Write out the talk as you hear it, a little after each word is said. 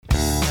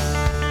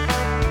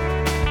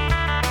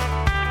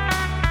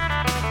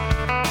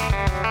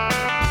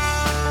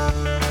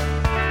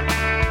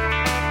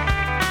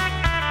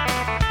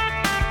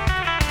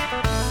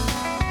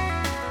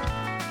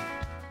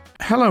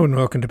Hello and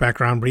welcome to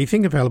Background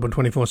Briefing, available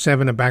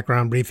 24/7 at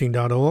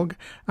backgroundbriefing.org.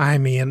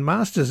 I'm Ian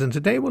Masters, and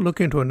today we'll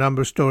look into a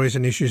number of stories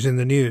and issues in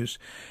the news.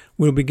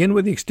 We'll begin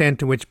with the extent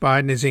to which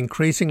Biden is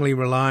increasingly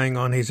relying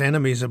on his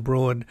enemies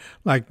abroad,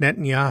 like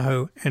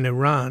Netanyahu and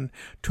Iran,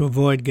 to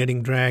avoid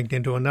getting dragged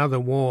into another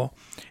war,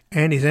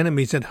 and his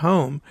enemies at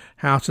home,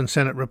 House and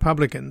Senate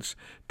Republicans,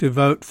 to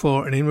vote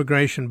for an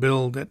immigration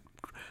bill that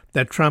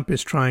Trump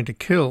is trying to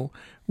kill,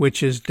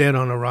 which is dead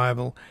on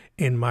arrival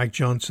in Mike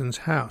Johnson's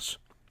House.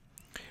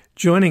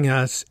 Joining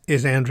us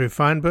is Andrew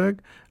Feinberg,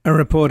 a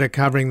reporter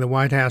covering the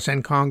White House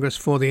and Congress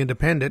for The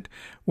Independent,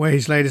 where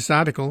his latest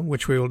article,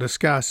 which we will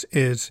discuss,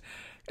 is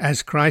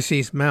As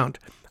Crises Mount,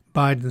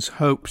 Biden's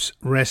Hopes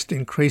Rest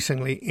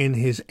Increasingly in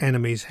His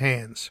Enemies'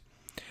 Hands.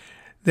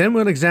 Then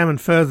we'll examine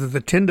further the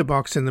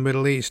tinderbox in the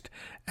Middle East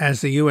as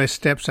the U.S.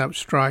 steps up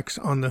strikes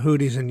on the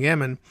Houthis in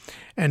Yemen,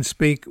 and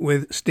speak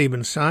with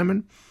Stephen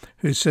Simon,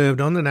 who served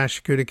on the National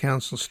Security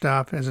Council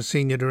staff as a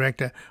senior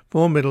director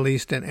for Middle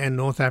Eastern and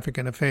North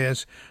African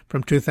affairs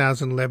from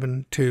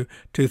 2011 to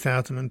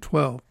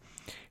 2012.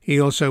 He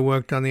also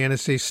worked on the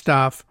NSC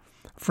staff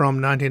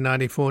from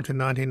 1994 to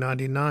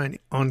 1999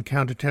 on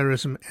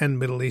counterterrorism and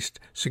Middle East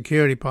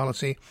security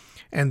policy,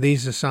 and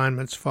these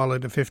assignments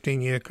followed a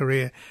 15-year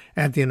career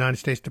at the United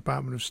States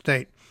Department of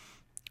State.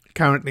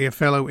 Currently a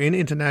fellow in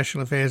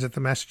international affairs at the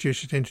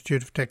Massachusetts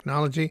Institute of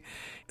Technology,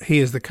 he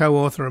is the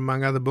co-author,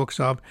 among other books,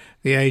 of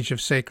The Age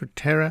of Sacred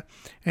Terror,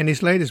 and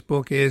his latest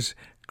book is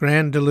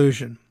Grand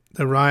Delusion,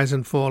 The Rise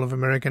and Fall of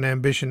American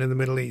Ambition in the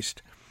Middle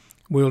East.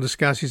 We'll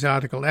discuss his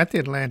article at The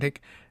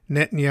Atlantic,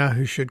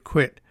 Netanyahu Should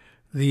Quit.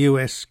 The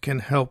U.S. can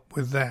help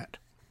with that.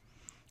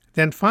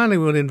 Then finally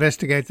we'll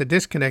investigate the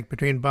disconnect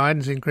between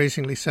Biden's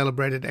increasingly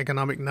celebrated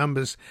economic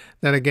numbers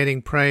that are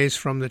getting praise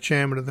from the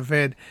chairman of the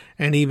Fed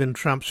and even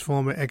Trump's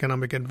former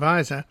economic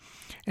advisor,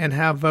 and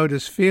how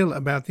voters feel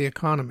about the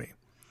economy.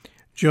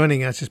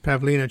 Joining us is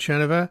Pavlina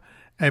Tcherneva,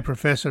 a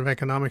professor of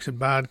economics at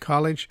Bard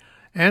College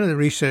and a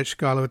research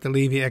scholar at the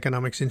Levy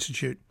Economics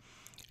Institute.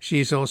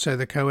 She is also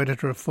the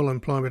co-editor of Full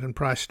Employment and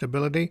Price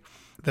Stability,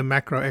 The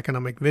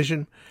Macroeconomic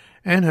Vision,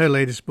 and her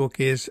latest book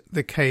is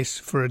The Case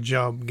for a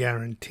Job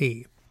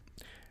Guarantee.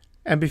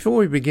 And before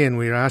we begin,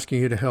 we are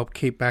asking you to help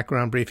keep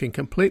Background Briefing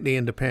completely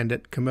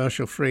independent,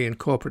 commercial-free and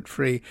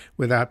corporate-free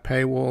without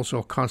paywalls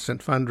or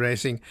constant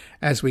fundraising,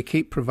 as we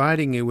keep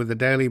providing you with a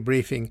daily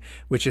briefing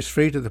which is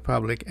free to the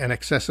public and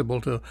accessible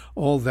to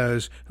all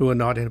those who are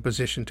not in a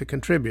position to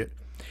contribute.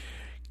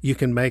 You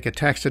can make a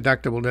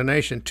tax-deductible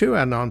donation to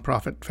our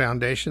nonprofit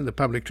foundation, the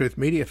Public Truth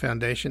Media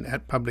Foundation,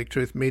 at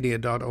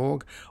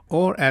publictruthmedia.org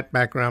or at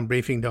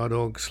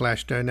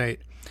backgroundbriefing.org/donate.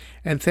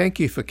 And thank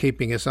you for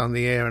keeping us on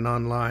the air and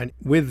online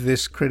with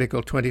this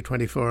critical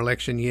 2024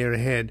 election year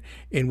ahead,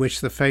 in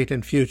which the fate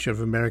and future of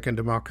American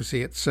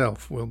democracy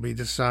itself will be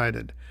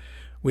decided.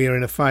 We are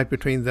in a fight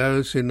between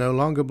those who no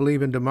longer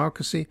believe in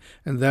democracy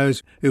and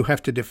those who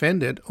have to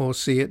defend it or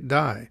see it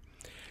die.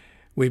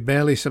 We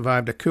barely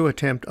survived a coup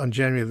attempt on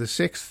January the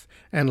 6th,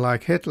 and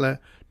like Hitler,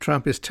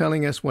 Trump is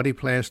telling us what he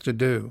plans to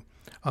do.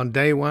 On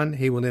day one,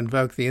 he will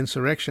invoke the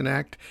Insurrection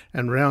Act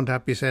and round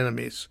up his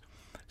enemies.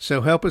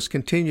 So help us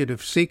continue to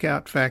seek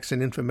out facts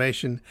and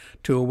information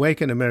to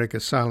awaken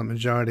America's silent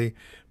majority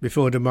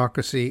before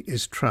democracy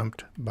is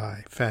trumped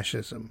by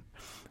fascism.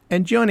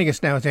 And joining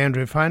us now is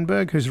Andrew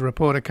Feinberg, who's a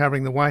reporter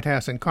covering the White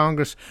House and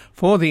Congress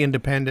for The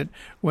Independent,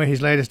 where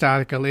his latest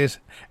article is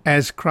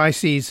As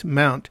Crises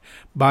Mount,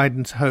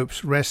 Biden's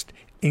Hopes Rest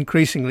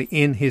Increasingly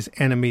in His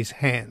Enemies'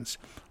 Hands.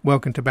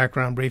 Welcome to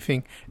Background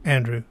Briefing,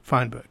 Andrew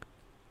Feinberg.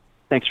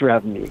 Thanks for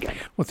having me again.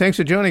 Well, thanks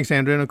for joining us,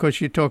 Andrew. And, of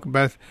course, you talk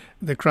about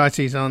the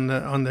crises on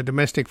the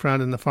domestic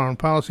front and the foreign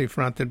policy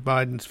front that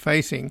Biden's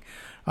facing.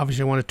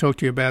 Obviously, I want to talk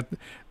to you about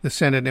the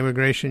Senate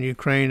Immigration,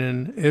 Ukraine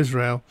and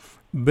Israel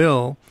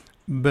bill.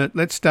 But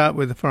let's start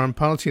with the foreign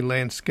policy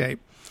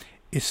landscape.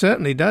 It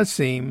certainly does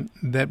seem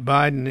that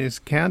Biden is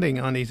counting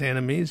on his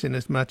enemies in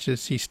as much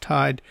as he's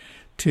tied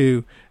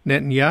to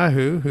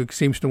Netanyahu, who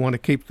seems to want to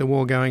keep the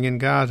war going in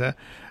Gaza,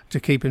 to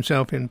keep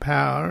himself in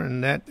power,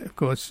 and that, of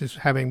course, is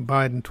having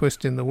Biden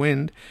twist in the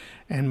wind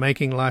and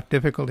making life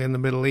difficult in the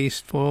Middle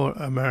East for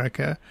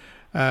America,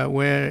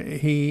 where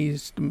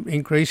he's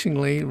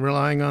increasingly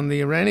relying on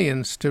the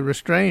Iranians to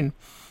restrain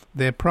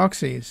their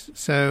proxies.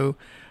 So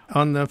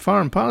on the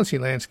foreign policy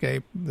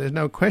landscape, there's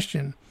no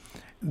question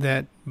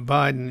that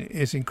Biden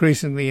is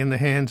increasingly in the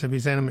hands of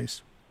his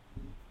enemies.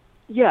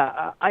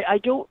 Yeah, I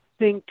don't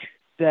think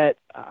that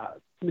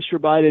Mr.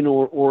 Biden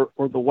or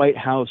the White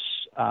House,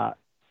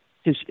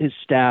 his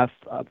staff,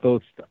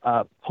 both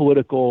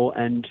political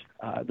and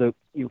the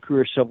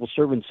career civil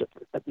servants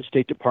at the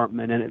State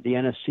Department and at the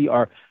NSC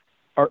are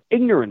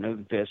ignorant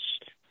of this.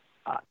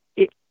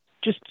 It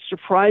just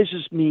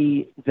surprises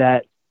me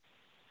that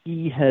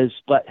he has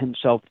let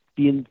himself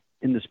be in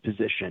this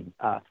position.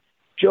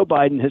 Joe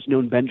Biden has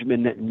known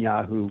Benjamin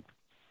Netanyahu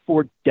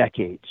for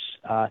decades.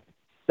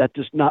 That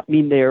does not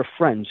mean they are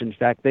friends. In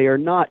fact, they are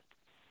not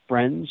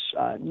friends,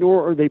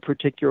 nor are they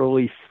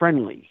particularly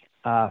friendly.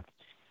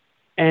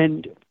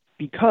 And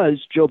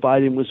because Joe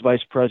Biden was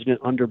vice president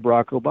under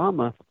Barack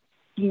Obama,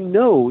 he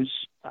knows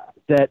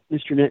that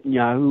Mr.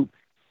 Netanyahu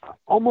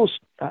almost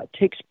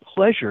takes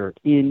pleasure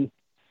in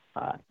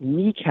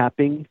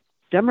kneecapping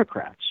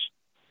Democrats,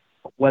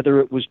 whether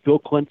it was Bill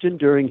Clinton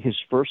during his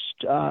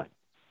first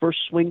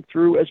swing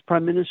through as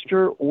prime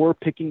minister, or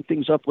picking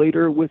things up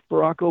later with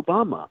Barack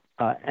Obama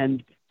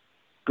and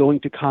going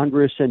to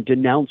Congress and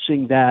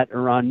denouncing that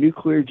Iran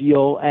nuclear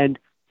deal and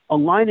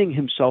aligning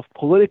himself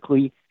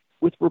politically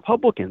with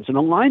Republicans, an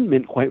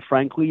alignment, quite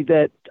frankly,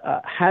 that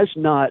has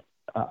not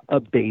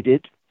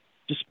abated,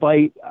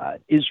 despite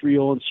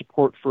Israel and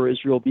support for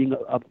Israel being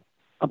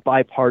a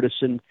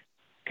bipartisan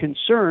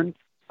concern.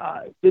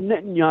 The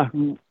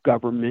Netanyahu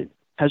government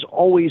has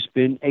always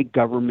been a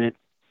government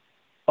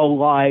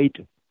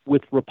allied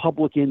with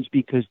Republicans,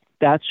 because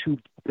that's who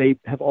they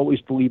have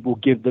always believed will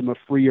give them a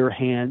freer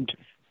hand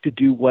to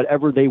do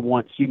whatever they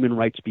want, human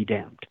rights be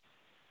damned.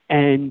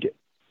 And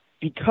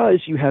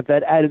because you have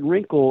that added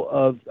wrinkle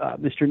of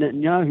Mr.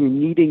 Netanyahu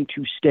needing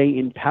to stay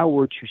in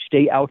power, to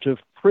stay out of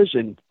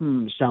prison,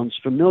 sounds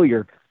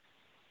familiar,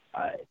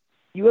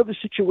 you have a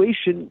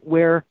situation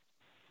where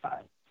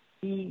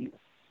he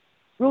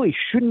really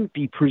shouldn't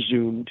be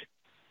presumed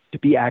to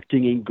be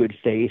acting in good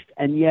faith.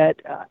 And yet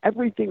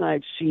everything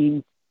I've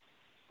seen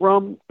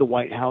from the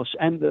White House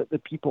and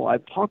the people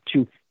I've talked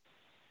to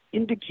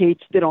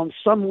indicates that on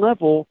some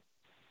level,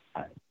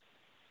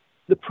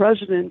 the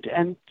president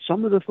and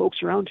some of the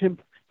folks around him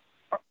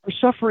are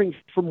suffering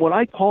from what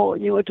I call,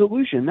 a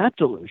delusion,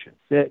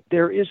 that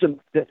there is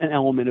an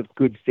element of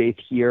good faith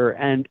here.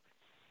 And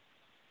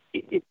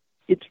there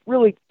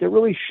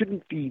really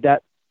shouldn't be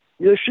that,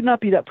 there should not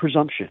be that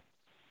presumption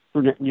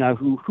for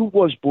Netanyahu, who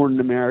was born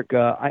in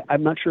America.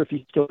 I'm not sure if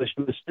he still has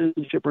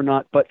citizenship or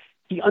not, but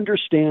he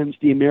understands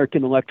the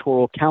American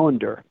electoral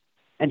calendar,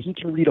 and he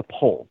can read a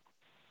poll.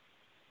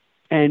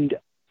 And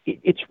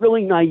it's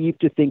really naive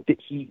to think that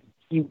he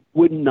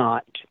would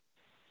not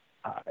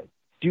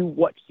do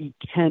what he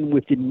can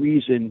within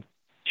reason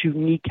to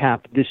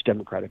kneecap this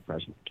Democratic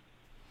president.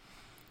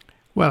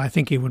 Well, I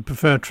think he would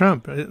prefer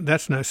Trump.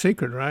 That's no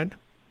secret, right?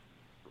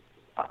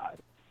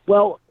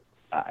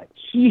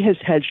 He has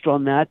hedged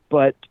on that,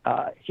 but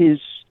his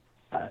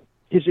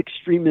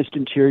extremist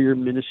interior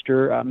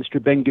minister,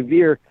 Mr.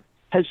 Ben-Gvir,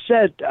 has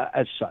said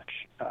as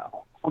such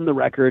on the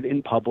record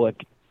in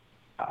public,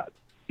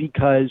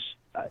 because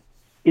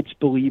it's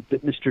believed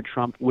that Mr.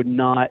 Trump would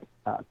not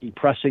be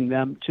pressing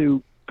them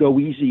to go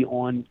easy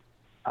on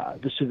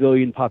the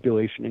civilian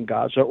population in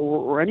Gaza,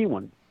 or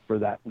anyone for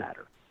that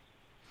matter.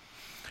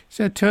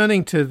 So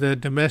turning to the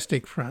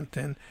domestic front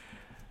then,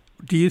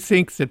 do you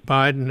think that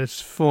Biden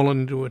has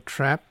fallen into a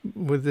trap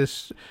with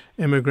this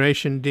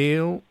immigration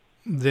deal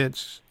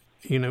that's,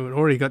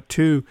 already got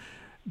two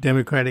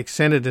Democratic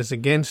senators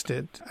against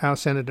it, our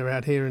senator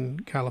out here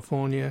in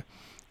California,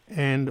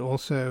 and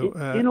also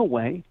in a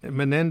way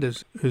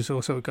Menendez, who's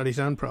also got his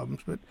own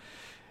problems. But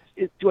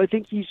do I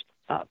think he's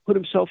put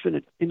himself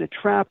in a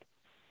trap?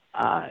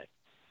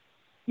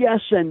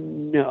 Yes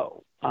and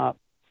no.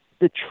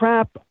 The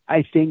trap,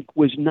 I think,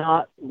 was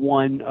not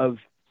one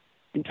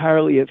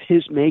entirely of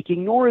his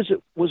making, nor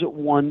was it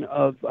one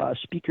of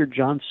Speaker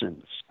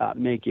Johnson's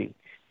making.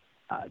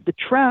 The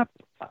trap,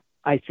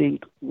 I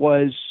think,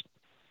 was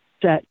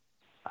set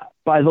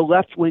by the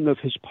left wing of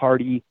his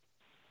party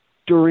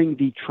during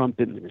the Trump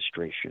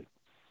administration,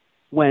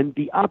 when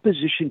the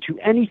opposition to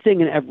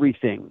anything and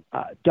everything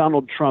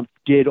Donald Trump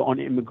did on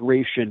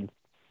immigration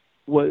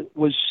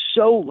was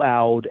so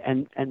loud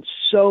and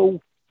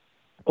so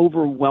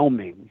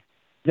overwhelming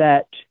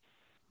that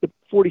the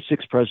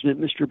 46th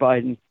president, Mr.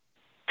 Biden,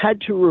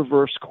 had to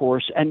reverse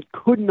course and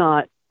could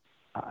not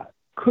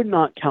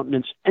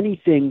countenance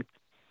anything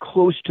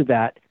close to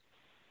that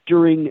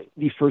during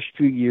the first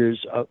few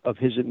years of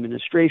his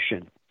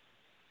administration.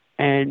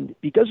 And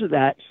because of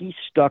that, he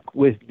stuck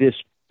with this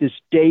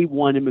day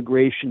one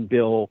immigration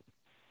bill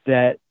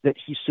that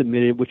he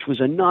submitted, which was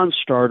a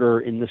non-starter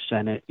in the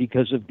Senate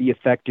because of the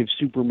effective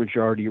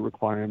supermajority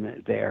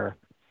requirement there.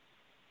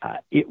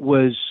 It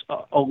was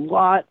a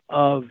lot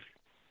of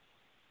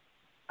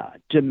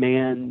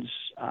demands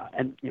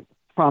and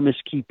promise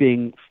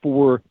keeping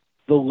for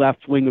the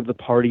left wing of the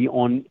party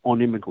on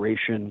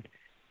immigration.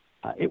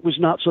 It was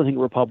not something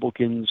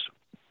Republicans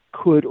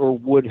could or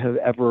would have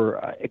ever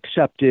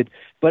accepted.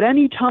 But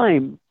any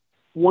time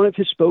one of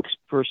his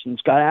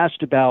spokespersons got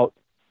asked about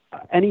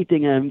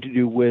anything having to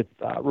do with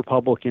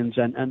Republicans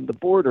and the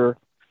border,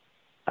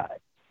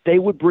 they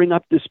would bring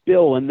up this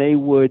bill, and they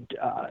would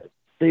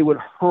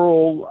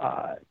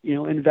hurl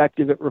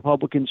invective at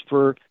Republicans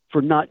for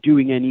not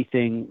doing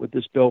anything with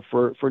this bill,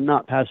 for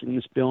not passing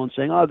this bill, and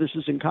saying, this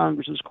is in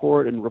Congress's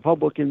court, and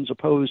Republicans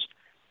oppose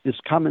this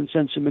common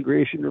sense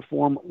immigration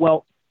reform.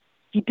 Well,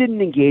 he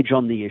didn't engage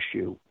on the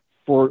issue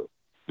for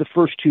the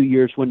first 2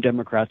 years when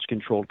Democrats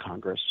controlled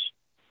Congress.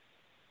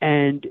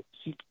 And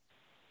he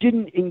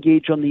didn't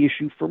engage on the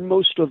issue for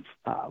most of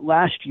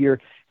last year,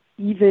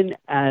 even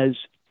as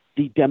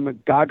the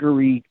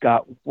demagoguery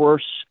got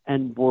worse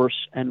and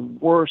worse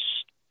and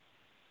worse,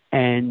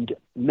 and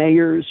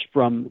mayors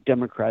from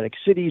Democratic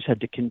cities had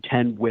to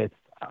contend with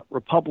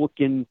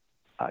Republican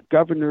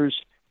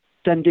governors.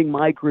 sending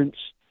migrants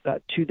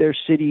to their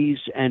cities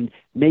and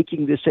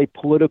making this a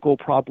political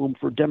problem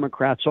for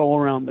Democrats all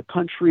around the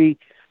country.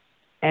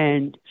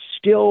 And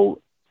still,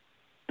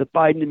 the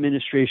Biden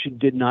administration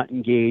did not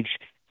engage.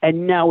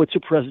 And now it's a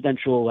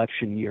presidential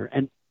election year.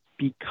 And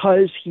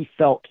because he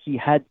felt he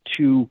had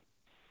to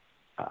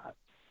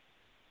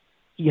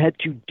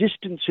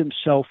distance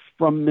himself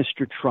from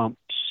Mr. Trump's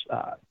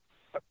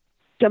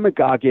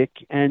demagogic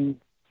and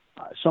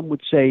some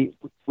would say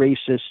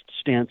racist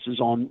stances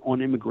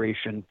on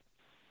immigration,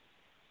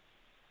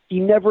 he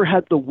never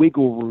had the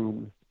wiggle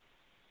room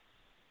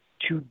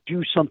to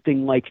do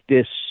something like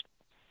this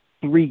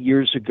 3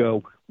 years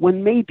ago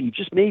when maybe,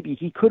 just maybe,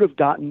 he could have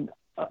gotten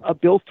a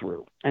bill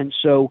through. And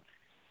so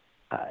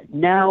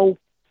now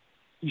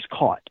he's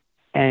caught.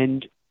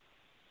 And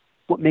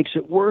what makes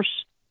it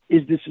worse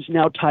is this is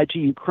now tied to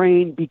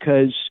Ukraine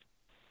because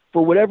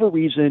for whatever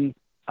reason,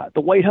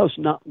 the White House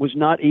was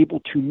not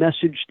able to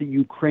message the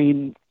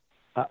Ukraine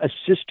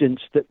assistance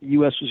that the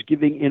U.S. was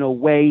giving in a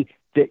way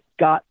that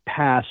got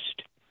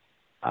past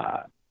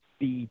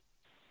the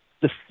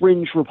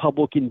fringe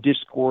Republican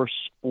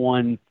discourse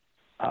on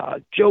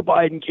Joe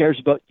Biden cares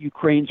about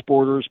Ukraine's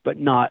borders, but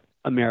not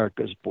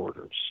America's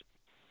borders.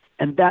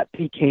 And that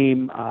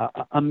became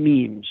a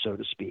meme, so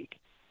to speak.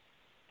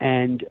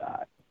 And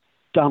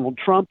Donald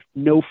Trump,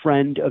 no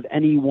friend of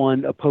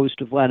anyone opposed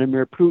to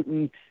Vladimir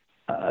Putin,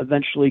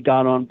 eventually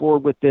got on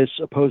board with this,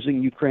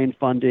 opposing Ukraine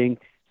funding,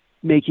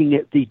 making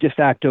it the de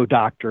facto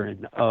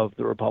doctrine of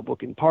the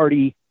Republican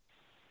Party.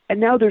 And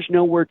now there's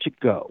nowhere to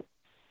go.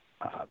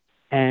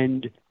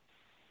 And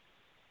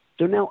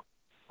so now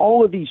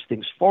all of these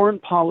things, foreign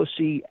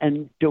policy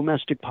and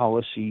domestic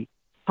policy,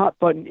 hot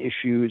button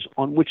issues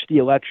on which the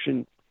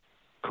election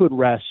could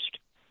rest,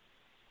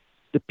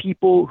 the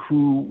people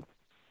who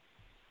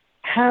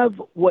have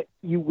what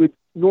you would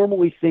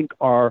normally think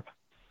are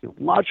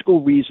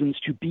logical reasons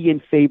to be in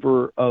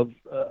favor of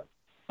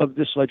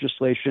this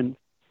legislation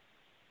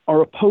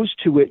are opposed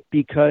to it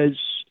because,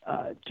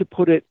 to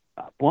put it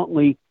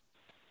bluntly,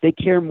 they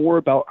care more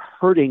about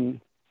hurting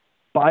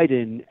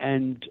Biden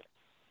and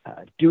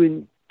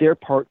doing their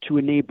part to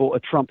enable a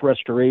Trump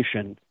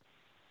restoration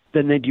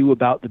than they do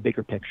about the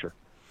bigger picture.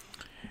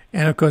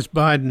 And, of course,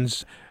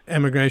 Biden's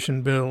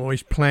immigration bill, or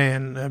his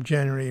plan of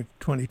January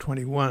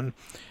 2021,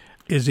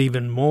 is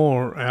even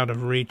more out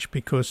of reach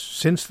because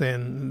since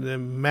then, the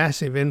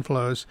massive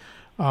inflows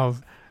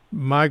of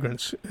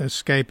migrants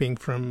escaping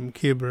from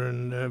Cuba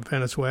and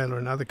Venezuela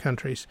and other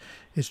countries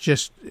is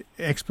just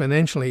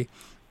exponentially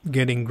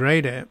getting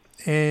greater.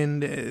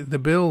 And the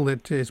bill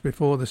that is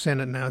before the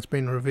Senate now, it's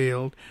been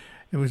revealed.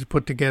 It was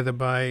put together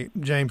by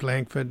James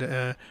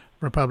Lankford,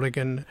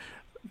 Republican,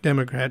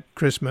 Democrat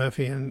Chris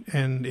Murphy,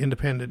 and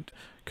Independent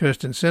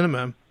Kirsten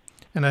Sinema.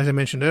 And as I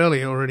mentioned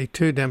earlier, already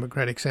 2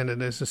 Democratic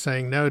senators are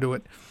saying no to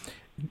it.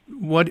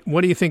 What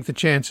do you think the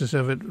chances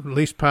of it at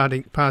least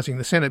passing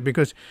the Senate?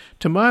 Because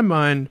to my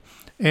mind,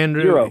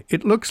 Andrew, Zero.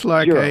 It looks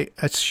like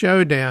a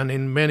showdown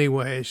in many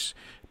ways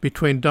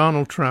between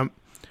Donald Trump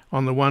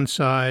on the one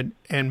side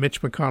and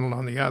Mitch McConnell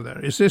on the other.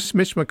 Is this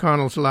Mitch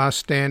McConnell's last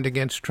stand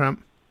against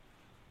Trump?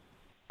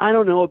 I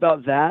don't know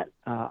about that.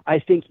 I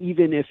think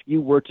even if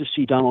you were to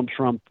see Donald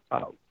Trump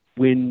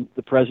win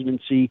the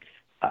presidency,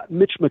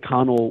 Mitch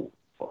McConnell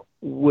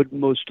would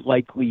most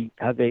likely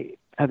have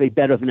a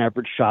better than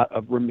average shot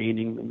of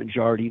remaining the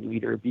majority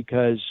leader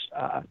because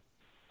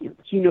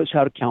he knows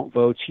how to count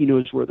votes, he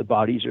knows where the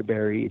bodies are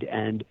buried,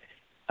 and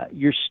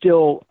you're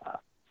still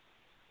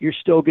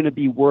going to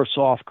be worse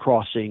off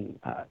crossing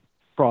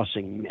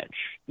Mitch,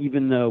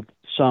 even though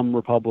some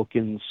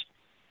Republicans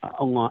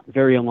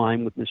very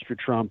aligned with Mr.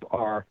 Trump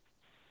are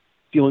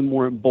feeling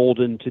more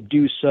emboldened to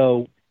do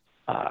so.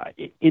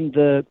 In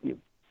the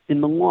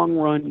long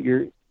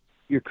run,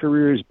 your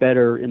career is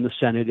better in the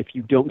Senate if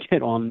you don't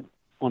get on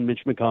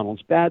Mitch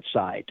McConnell's bad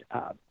side.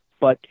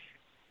 But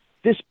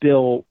this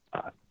bill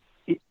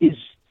is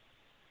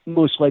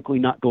most likely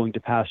not going to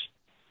pass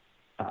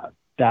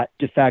that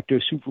de facto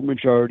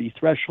supermajority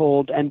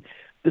threshold, and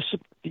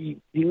the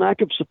lack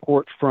of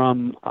support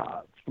from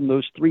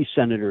those 3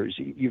 senators.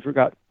 You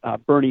forgot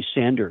Bernie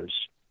Sanders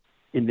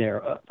in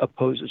there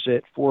opposes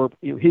it for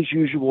his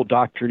usual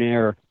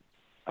doctrinaire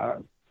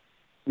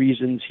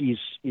reasons. He's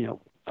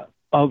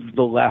of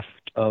the left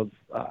of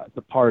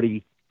the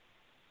party,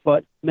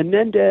 but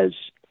Menendez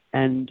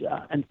and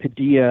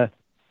Padilla,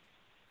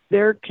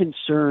 their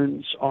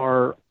concerns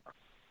are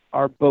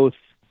both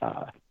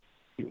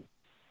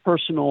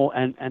personal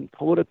and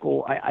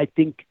political. I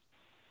think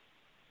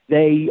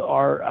they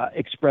are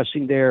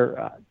expressing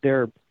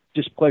their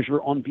displeasure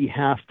on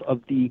behalf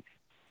of the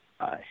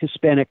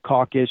Hispanic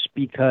caucus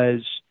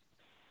because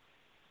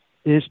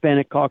the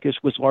Hispanic caucus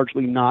was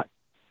largely not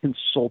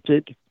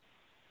consulted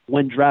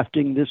when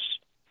drafting this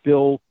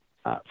bill,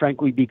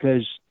 frankly,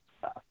 because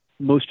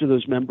most of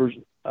those members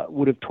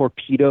would have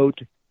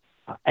torpedoed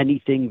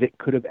anything that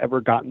could have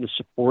ever gotten the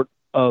support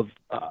of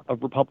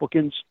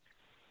Republicans.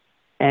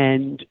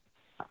 And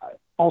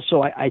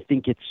also, I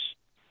think it's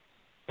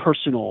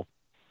personal.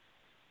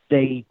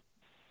 They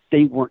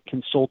they weren't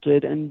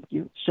consulted. And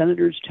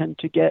senators tend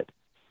to get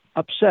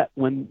upset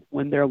when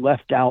they're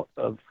left out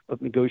of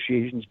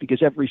negotiations,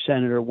 because every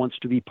senator wants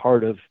to be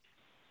part of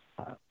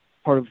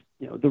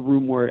the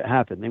room where it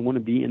happened. They want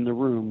to be in the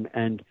room,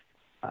 and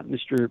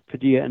Mr.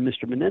 Padilla and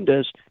Mr.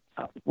 Menendez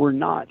were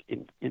not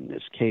in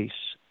this case.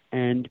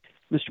 And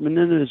Mr.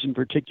 Menendez in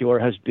particular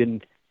has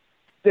been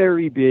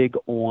very big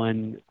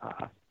on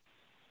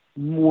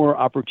more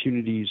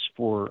opportunities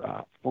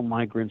for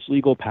migrants,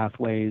 legal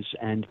pathways,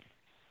 and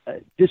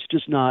this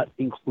does not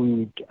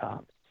include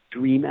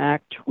DREAM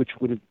Act, which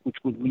would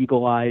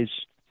legalize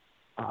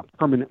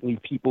permanently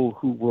people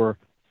who were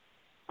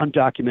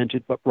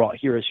undocumented but brought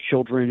here as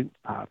children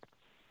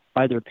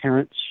by their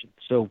parents,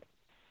 so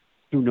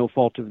through no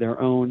fault of their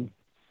own.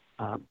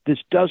 This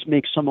does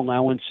make some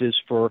allowances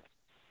for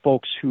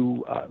folks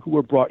who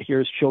were brought here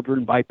as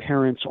children by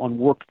parents on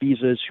work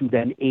visas, who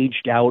then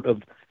aged out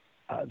of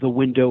the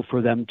window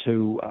for them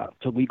to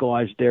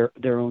legalize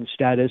their own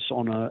status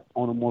on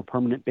a more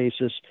permanent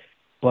basis.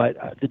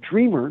 But the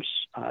Dreamers,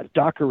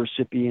 DACA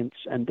recipients,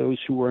 and those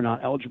who are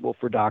not eligible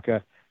for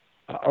DACA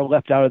are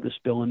left out of this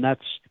bill, and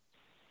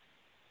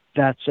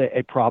that's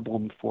a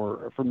problem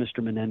for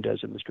Mr.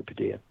 Menendez and Mr.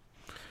 Padilla.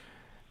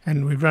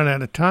 And we've run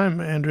out of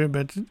time, Andrew,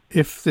 but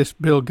if this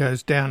bill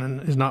goes down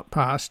and is not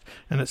passed,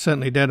 and it's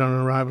certainly dead on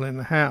arrival in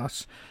the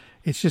House,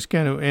 it's just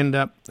going to end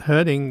up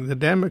hurting the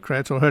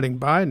Democrats or hurting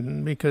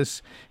Biden,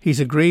 because he's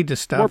agreed to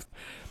stuff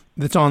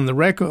that's on the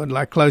record,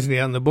 like closing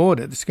down the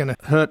border. It's going to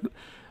hurt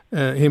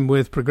him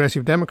with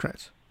progressive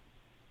Democrats.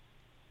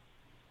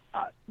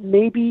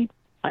 Maybe.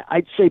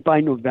 I'd say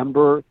by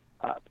November,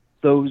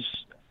 those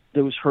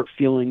hurt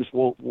feelings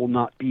will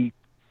not be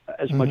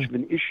as much of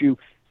an issue.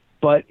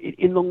 But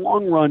in the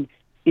long run,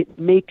 it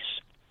makes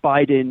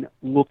Biden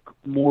look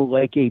more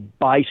like a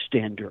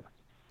bystander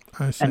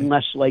and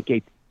less like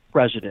a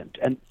president.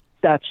 And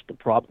that's the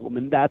problem.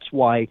 And that's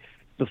why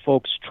the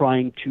folks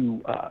trying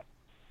to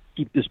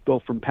keep this bill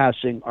from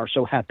passing are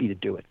so happy to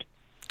do it.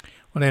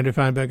 Well, Andrew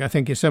Feinberg, I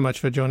thank you so much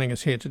for joining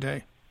us here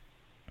today.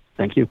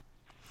 Thank you.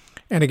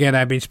 And again,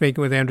 I've been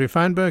speaking with Andrew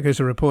Feinberg,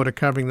 who's a reporter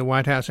covering the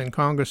White House and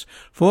Congress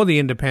for The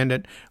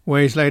Independent,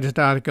 where his latest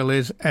article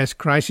is, As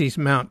Crises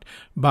Mount,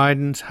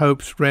 Biden's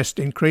Hopes Rest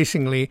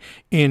Increasingly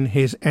in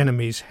His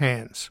Enemies'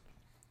 Hands.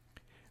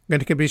 I'm going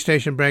to take a brief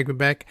station break. We're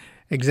back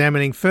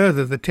examining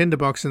further the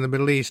tinderbox in the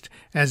Middle East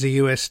as the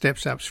U.S.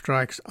 steps up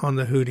strikes on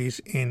the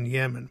Houthis in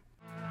Yemen.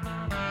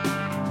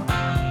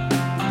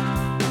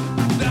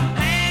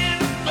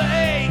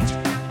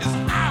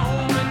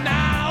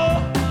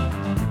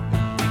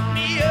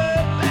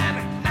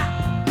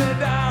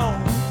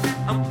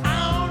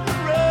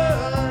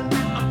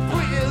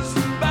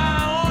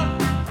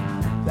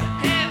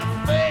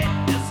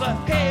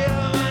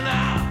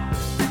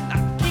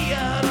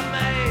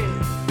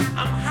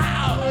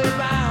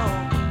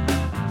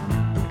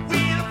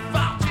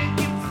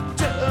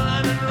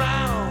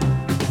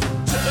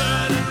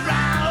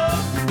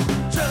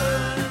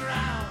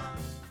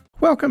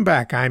 Welcome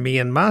back. I'm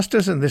Ian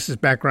Masters, and this is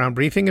Background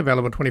Briefing,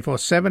 available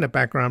 24/7 at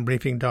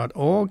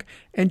backgroundbriefing.org.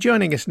 And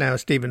joining us now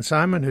is Stephen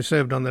Simon, who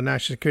served on the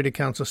National Security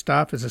Council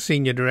staff as a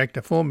Senior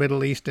Director for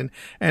Middle Eastern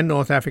and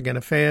North African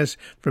Affairs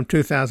from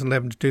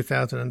 2011 to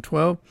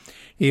 2012.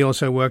 He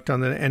also worked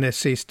on the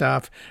NSC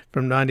staff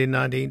from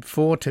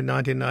 1994 to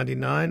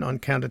 1999 on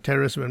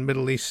counterterrorism and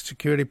Middle East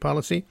security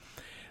policy.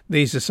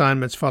 These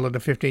assignments followed a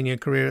 15-year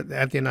career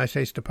at the United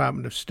States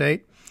Department of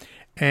State.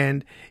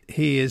 And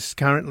he is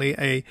currently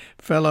a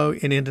fellow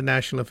in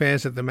international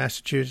affairs at the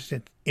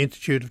Massachusetts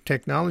Institute of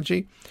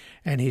Technology,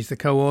 and he's the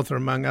co-author,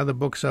 among other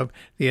books, of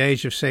The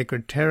Age of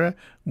Sacred Terror,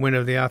 winner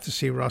of the Arthur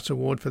C. Ross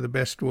Award for the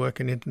best work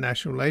in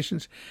international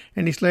relations,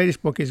 and his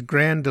latest book is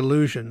Grand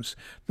Delusions,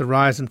 The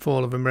Rise and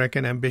Fall of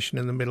American Ambition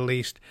in the Middle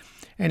East,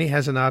 and he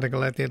has an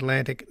article at The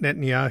Atlantic,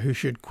 Netanyahu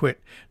Should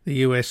Quit. The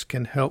U.S.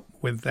 Can Help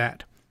with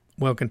That.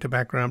 Welcome to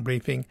Background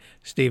Briefing,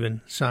 Stephen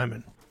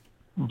Simon.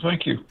 Well,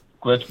 thank you.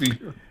 Glad to be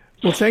here.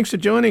 Well, thanks for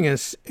joining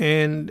us.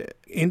 And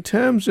in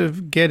terms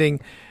of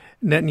getting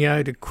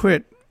Netanyahu to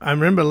quit, I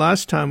remember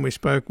last time we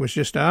spoke was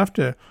just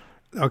after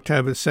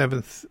October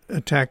 7th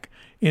attack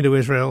into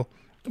Israel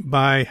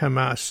by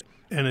Hamas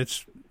and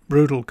its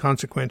brutal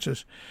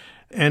consequences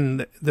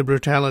and the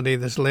brutality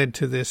that's led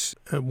to this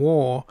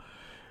war.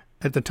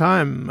 At the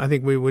time, I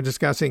think we were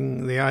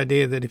discussing the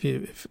idea that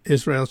if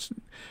Israel's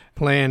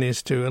plan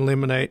is to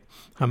eliminate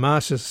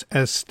Hamas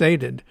as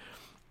stated,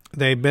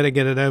 they better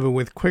get it over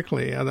with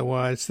quickly,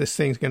 otherwise this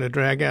thing's going to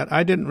drag out.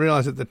 I didn't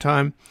realize at the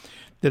time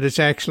that it's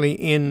actually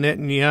in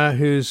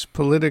Netanyahu's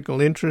political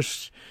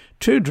interests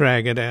to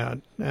drag it out.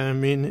 I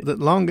mean, the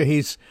longer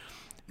he's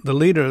the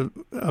leader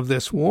of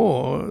this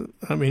war,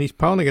 I mean, he's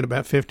polling at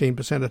about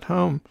 15% at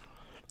home.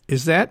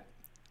 Is that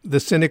the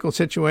cynical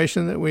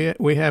situation that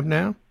we have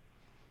now?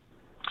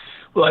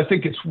 Well, I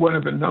think it's one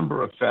of a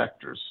number of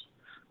factors,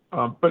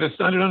 but it's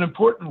not an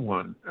unimportant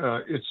one.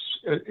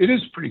 It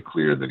is pretty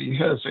clear that he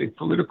has a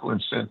political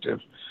incentive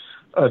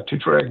to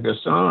drag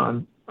this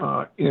on,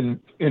 in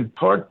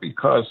part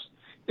because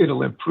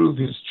it'll improve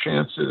his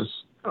chances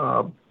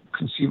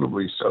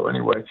conceivably so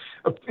anyway,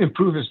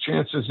 improve his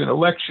chances in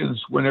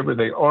elections whenever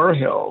they are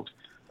held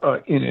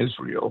in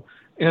Israel.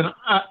 And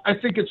I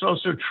think it's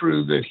also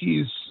true that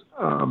he's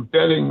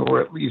betting,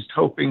 or at least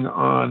hoping,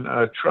 on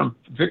a Trump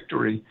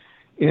victory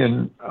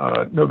in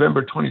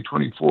November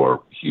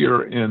 2024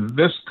 here in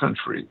this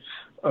country.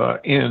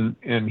 And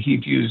he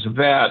views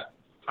that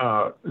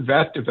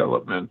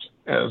development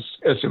as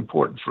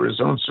important for his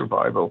own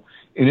survival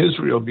in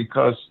Israel,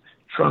 because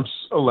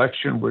Trump's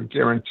election would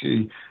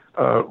guarantee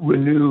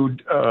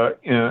renewed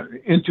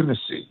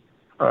intimacy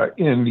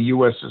in the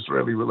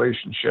U.S.-Israeli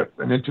relationship,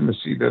 an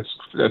intimacy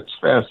that's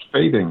fast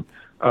fading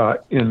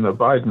in the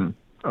Biden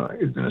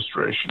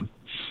administration.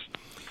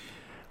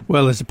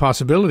 Well, there's a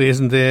possibility,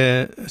 isn't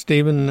there,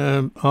 Stephen,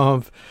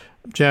 of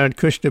Jared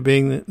Kushner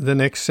being the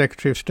next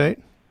Secretary of State?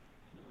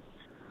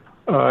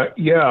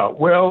 Yeah.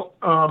 Well,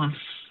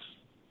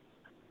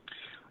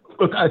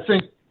 look, I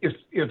think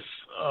if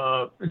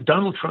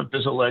Donald Trump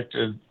is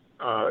elected,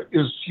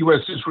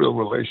 U.S.-Israel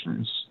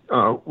relations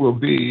will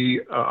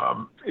be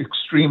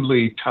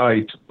extremely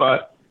tight,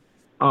 but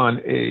on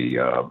a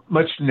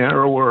much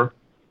narrower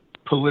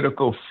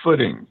political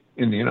footing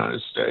in the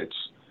United States,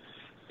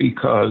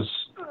 because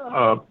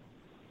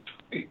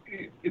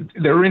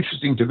there are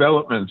interesting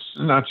developments,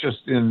 not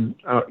just in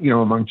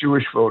among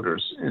Jewish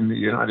voters in the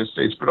United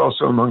States, but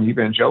also among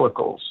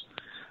evangelicals,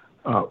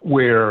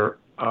 where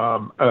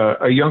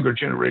a younger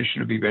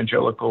generation of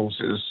evangelicals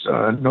is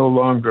no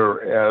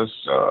longer as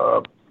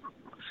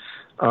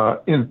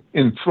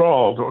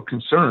enthralled or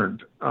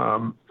concerned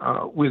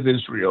with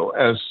Israel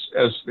as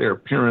their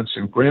parents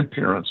and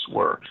grandparents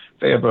were.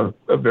 They have a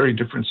very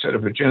different set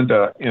of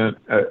agenda and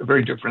a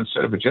very different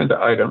set of agenda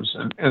items,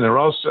 and they're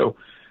also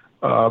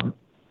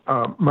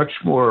much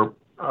more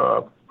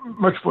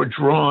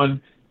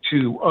drawn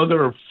to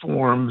other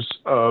forms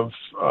of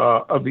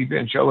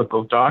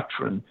evangelical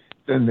doctrine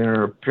than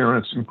their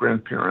parents and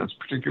grandparents,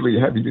 particularly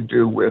having to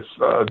do with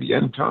the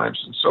end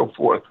times and so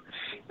forth.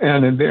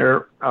 And in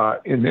their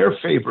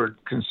favored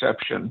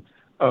conception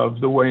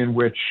of the way in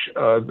which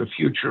the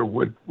future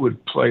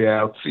would play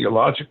out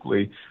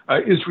theologically,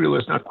 Israel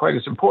is not quite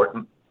as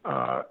important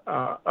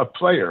a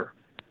player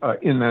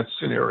in that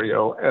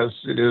scenario as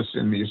it is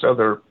in these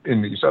other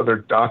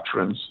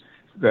doctrines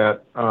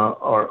that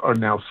are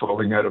now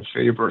falling out of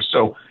favor.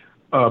 So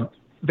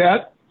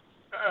that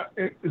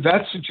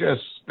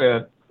suggests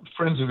that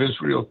Friends of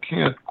Israel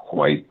can't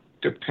quite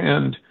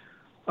depend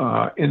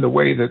in the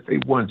way that they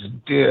once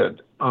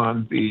did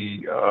on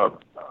the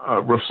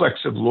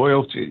reflexive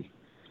loyalty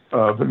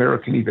of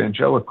American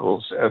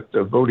evangelicals at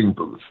the voting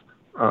booth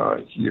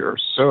here.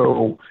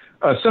 So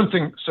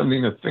something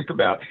to think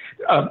about.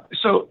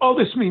 So all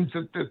this means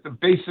that the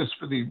basis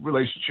for the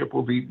relationship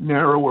will be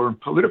narrower in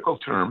political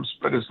terms,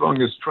 but as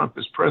long as Trump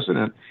is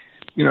president,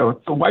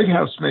 the White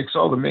House makes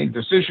all the main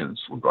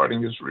decisions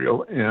regarding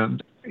Israel,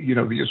 and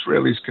the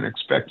Israelis can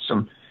expect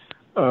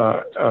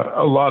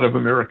a lot of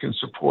American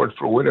support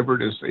for whatever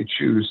it is they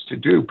choose to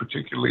do,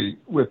 particularly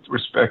with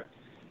respect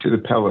to the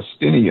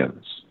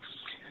Palestinians.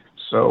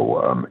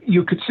 So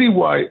you could see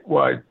why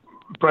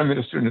Prime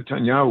Minister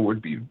Netanyahu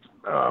would be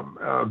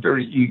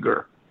very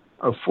eager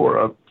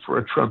for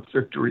a Trump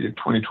victory in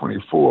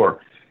 2024.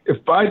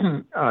 If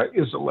Biden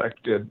is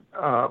elected,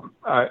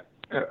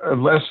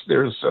 unless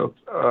there's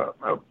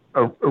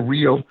a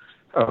real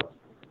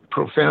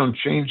profound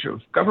change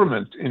of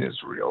government in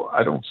Israel,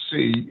 I don't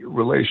see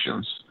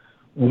relations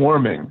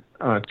warming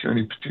to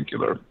any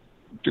particular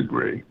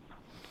degree.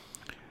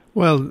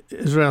 Well,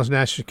 Israel's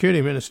National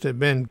Security Minister,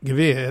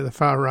 Ben-Gvir, the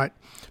far-right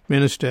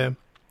minister,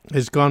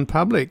 has gone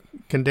public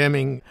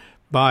condemning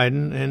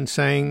Biden and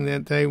saying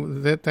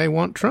that they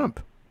want Trump.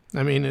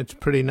 I mean, it's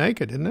pretty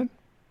naked, isn't it?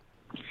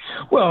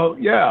 Well,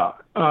 yeah.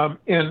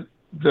 And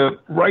the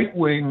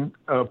right-wing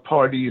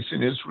parties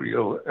in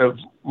Israel have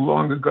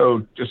long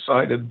ago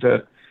decided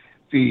that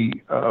the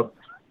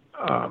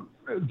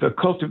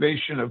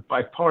cultivation of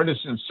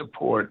bipartisan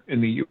support in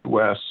the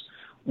U.S.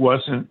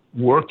 wasn't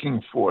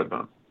working for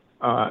them,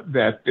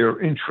 that their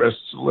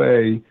interests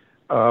lay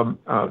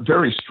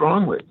very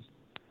strongly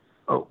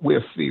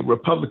with the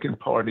Republican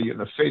Party and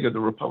the fate of the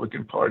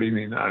Republican Party in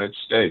the United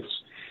States.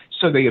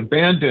 So they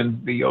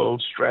abandoned the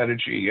old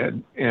strategy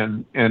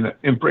and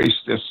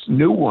embraced this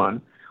new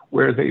one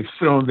where they've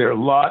thrown their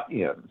lot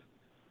in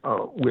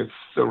with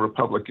the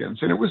Republicans.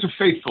 And it was a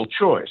fateful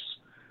choice.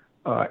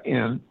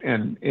 And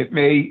it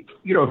may,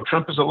 if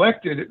Trump is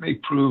elected, it may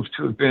prove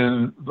to have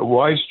been the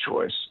wise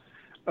choice.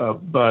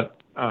 But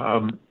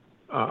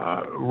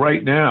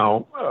right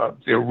now,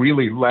 they're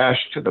really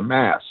lashed to the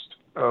mast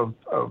of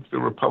the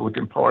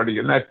Republican Party.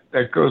 And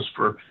that goes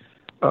for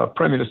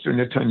Prime Minister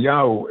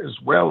Netanyahu as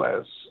well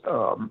as,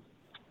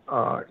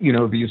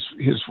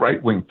 his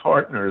right-wing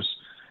partners,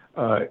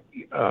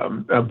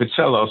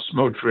 Bezalel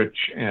Smotrich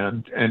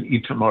and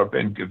Itamar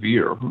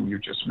Ben-Gvir, whom you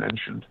just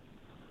mentioned.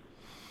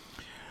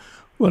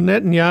 Well,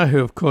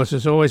 Netanyahu, of course,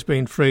 has always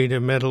been free to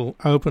meddle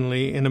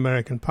openly in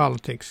American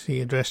politics.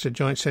 He addressed a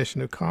joint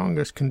session of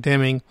Congress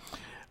condemning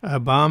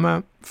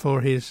Obama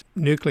for his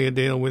nuclear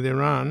deal with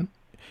Iran.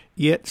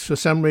 yet for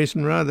some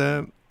reason or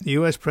other, the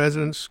U.S.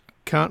 presidents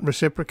can't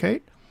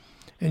reciprocate.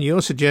 And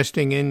you're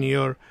suggesting in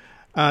your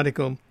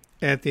article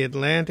at The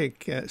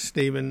Atlantic,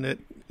 Stephen, that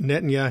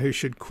Netanyahu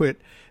should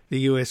quit. The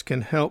U.S.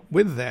 can help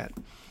with that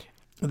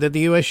the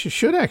U.S.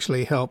 should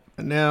actually help.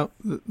 Now,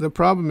 the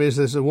problem is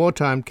there's a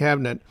wartime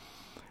cabinet,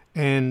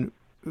 and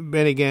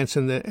Benny Gantz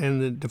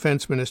and the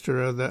defense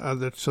minister are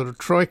the sort of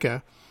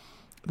troika.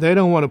 They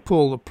don't want to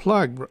pull the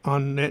plug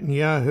on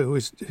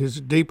Netanyahu, who's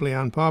deeply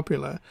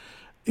unpopular,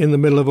 in the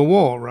middle of a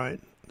war, right?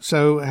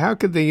 So how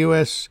could the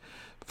U.S.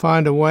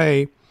 find a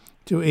way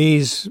to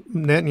ease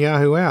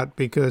Netanyahu out?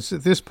 Because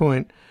at this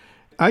point,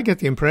 I get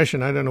the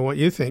impression, I don't know what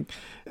you think,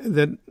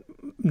 that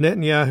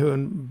Netanyahu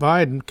and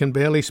Biden can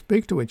barely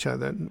speak to each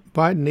other.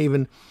 Biden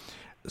even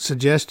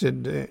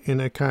suggested in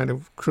a kind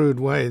of crude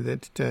way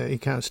that he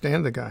can't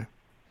stand the guy.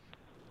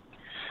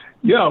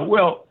 Yeah,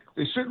 well,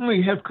 they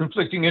certainly have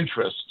conflicting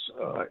interests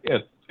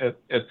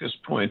at this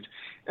point.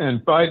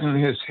 And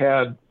Biden has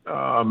had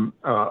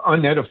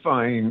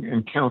unedifying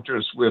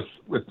encounters with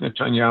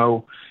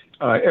Netanyahu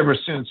ever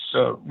since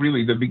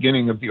really the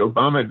beginning of the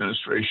Obama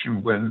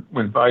administration when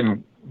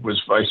Biden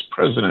was vice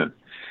president.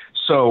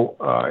 So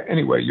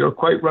anyway, you're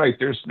quite right.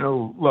 There's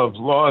no love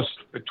lost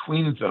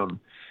between them.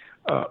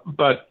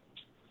 But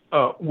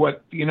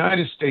what the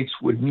United States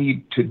would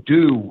need to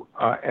do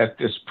at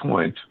this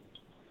point,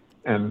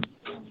 and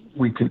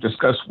we can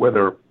discuss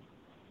whether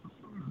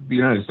the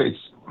United States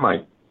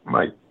might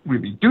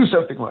really do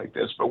something like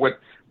this, but what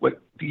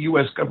the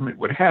U.S. government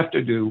would have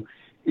to do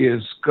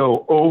is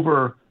go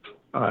over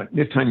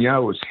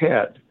Netanyahu's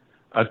head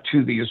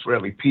to the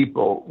Israeli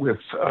people with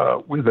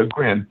a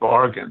grand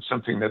bargain,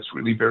 something that's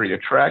really very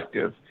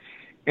attractive,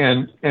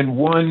 and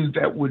one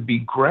that would be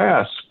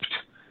grasped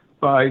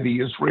by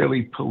the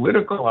Israeli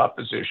political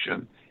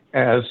opposition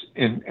as,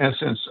 in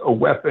essence, a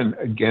weapon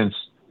against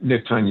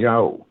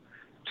Netanyahu,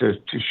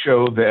 to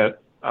show that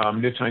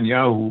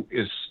Netanyahu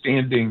is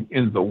standing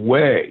in the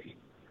way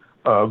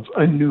of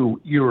a new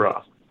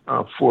era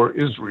for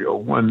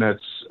Israel, one that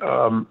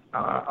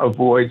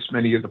avoids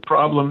many of the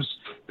problems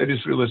that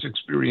Israel has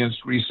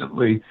experienced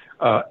recently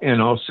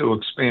and also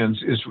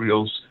expands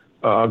Israel's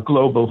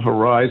global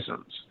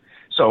horizons.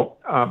 So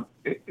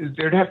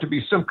there'd have to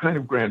be some kind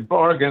of grand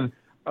bargain,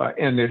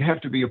 and there'd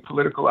have to be a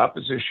political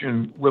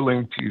opposition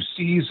willing to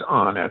seize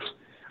on it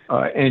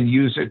and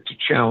use it to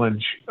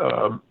challenge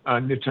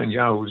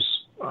Netanyahu's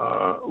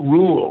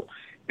rule,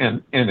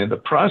 and in the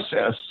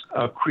process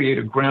create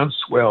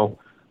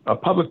a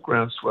public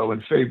groundswell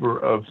in favor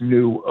of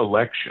new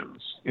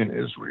elections in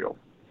Israel.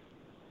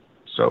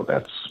 So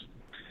it's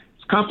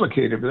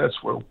complicated, but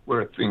that's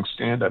where things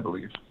stand, I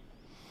believe.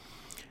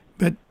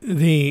 But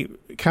the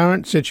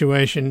current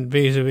situation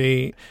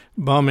vis-a-vis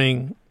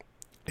bombing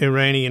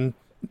Iranian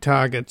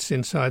targets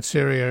inside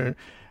Syria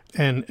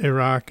and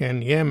Iraq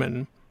and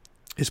Yemen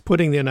is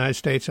putting the United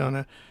States on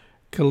a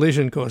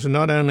collision course. And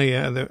not only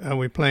are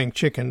we playing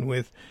chicken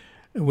with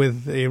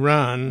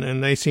Iran,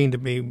 and they seem to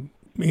be,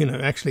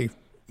 actually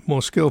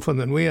more skillful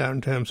than we are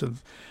in terms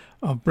of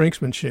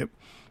brinksmanship,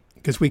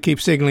 because we keep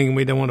signaling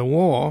we don't want a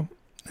war,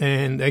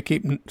 and they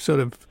keep sort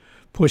of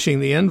pushing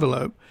the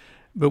envelope.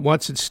 But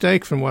what's at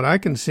stake, from what I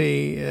can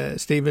see,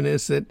 Stephen,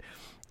 is that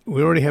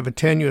we already have a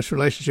tenuous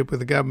relationship with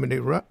the government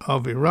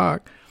of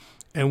Iraq,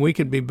 and we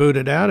could be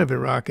booted out of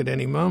Iraq at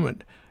any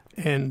moment.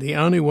 And the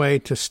only way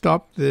to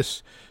stop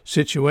this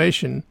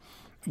situation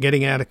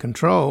getting out of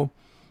control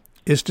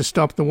is to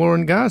stop the war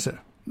in Gaza.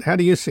 How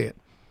do you see it?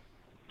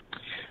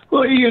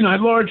 Well, Ian, I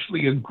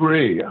largely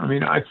agree. I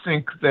mean, I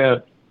think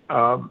that,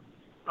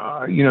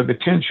 the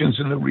tensions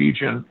in the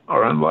region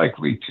are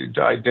unlikely to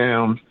die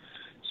down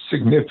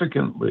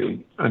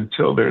significantly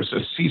until there's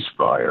a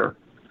ceasefire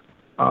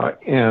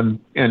and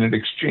an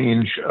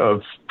exchange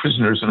of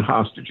prisoners and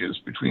hostages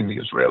between the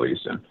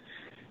Israelis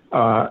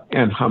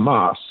and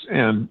Hamas.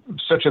 And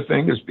such a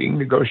thing is being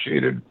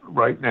negotiated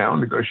right now,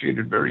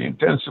 negotiated very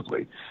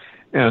intensively.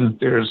 And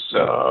there's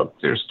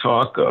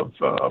talk of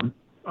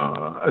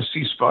a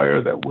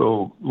ceasefire that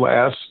will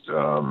last,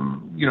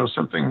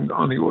 something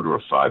on the order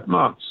of 5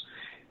 months,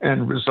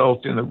 and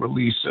result in the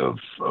release of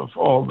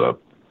all the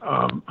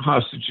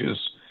hostages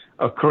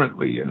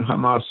currently in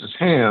Hamas's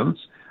hands,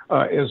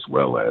 as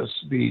well as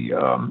the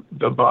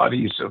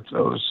bodies of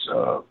those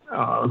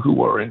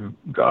who are in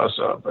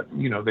Gaza, but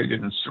they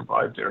didn't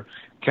survive their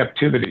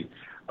captivity.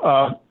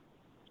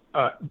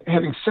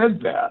 Having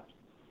said that,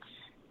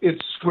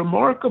 it's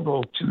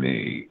remarkable to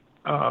me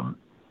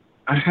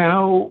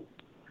how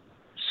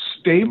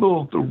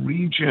stable the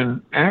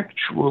region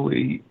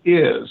actually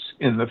is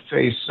in the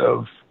face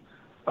of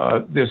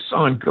this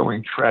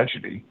ongoing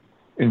tragedy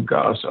in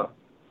Gaza.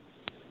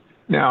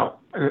 Now,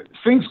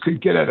 things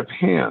could get out of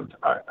hand.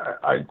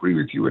 I agree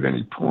with you at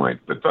any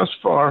point, but thus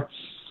far,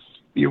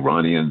 the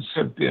Iranians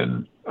have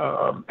gone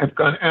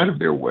out of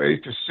their way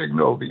to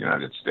signal the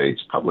United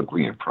States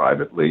publicly and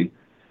privately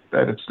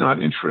that it's not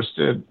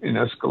interested in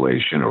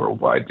escalation or a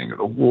widening of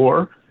the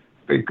war.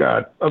 They've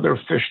got other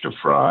fish to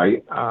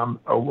fry,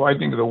 a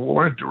widening of the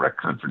war, direct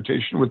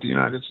confrontation with the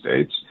United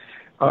States,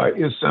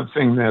 is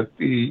something that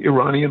the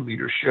Iranian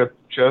leadership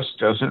just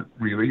doesn't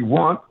really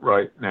want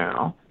right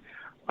now.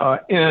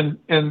 And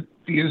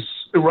the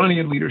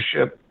Iranian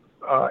leadership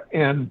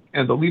and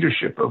the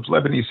leadership of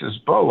Lebanese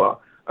Hezbollah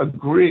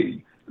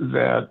agree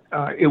that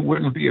it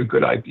wouldn't be a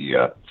good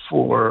idea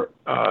for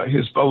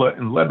Hezbollah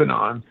in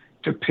Lebanon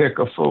to pick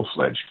a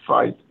full-fledged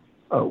fight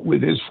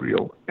with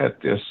Israel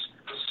at this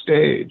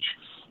stage.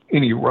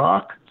 In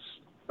Iraq,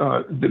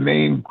 the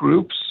main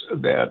groups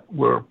that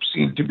were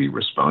seen to be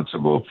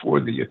responsible for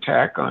the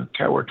attack on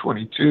Tower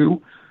 22,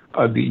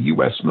 the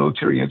U.S.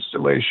 military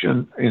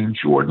installation in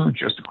Jordan,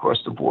 just across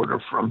the border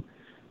from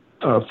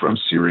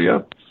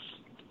Syria,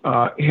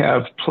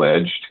 have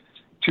pledged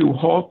to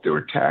halt their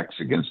attacks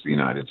against the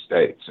United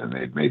States. And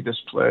they've made this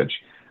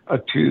pledge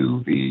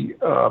to the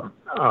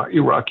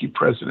Iraqi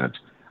president,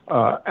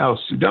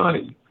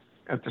 al-Sudani.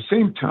 At the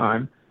same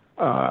time,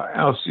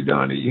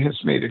 al-Sudani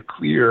has made it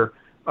clear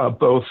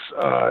both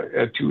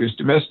to his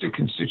domestic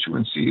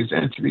constituencies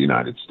and to the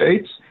United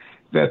States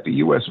that the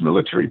U.S.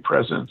 military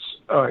presence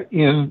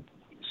in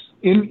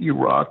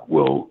Iraq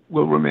will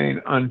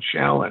remain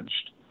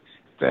unchallenged,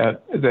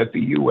 that the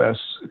U.S.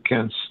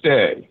 can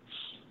stay.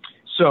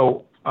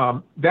 So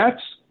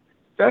that's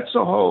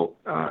a whole,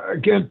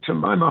 again, to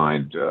my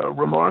mind,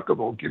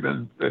 remarkable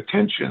given the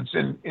tensions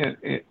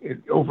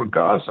over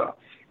Gaza.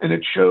 And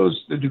it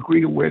shows the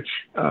degree to which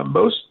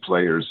most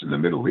players in the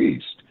Middle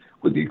East,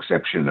 with the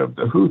exception of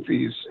the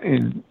Houthis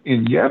in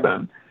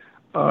Yemen,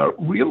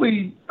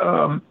 really,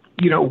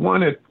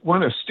 want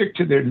to stick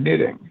to their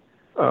knitting,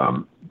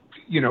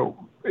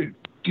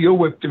 deal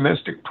with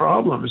domestic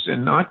problems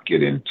and not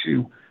get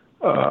into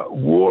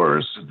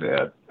wars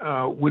that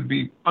would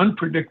be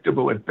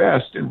unpredictable at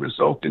best and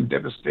result in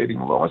devastating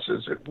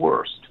losses at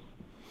worst.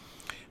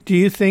 Do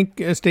you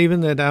think,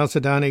 Stephen, that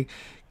al-Sudani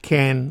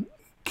can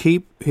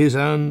keep his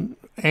own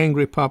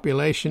angry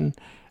population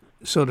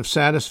sort of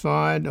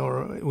satisfied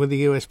or with the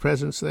U.S.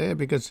 presence there?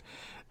 Because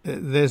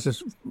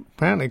there's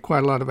apparently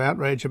quite a lot of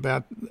outrage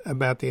about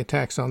the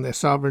attacks on their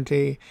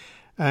sovereignty.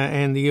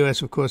 And the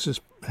U.S., of course,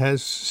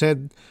 has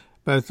said,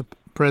 both the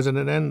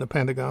president and the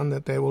Pentagon,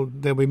 that there'll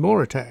be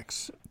more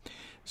attacks.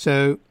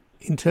 So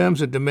in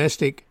terms of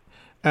domestic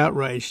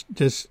outrage,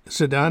 does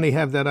Sudani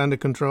have that under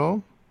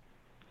control?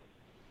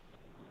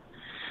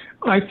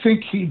 I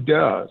think he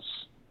does.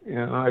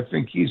 And I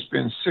think he's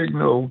been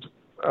signaled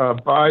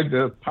by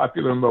the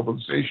popular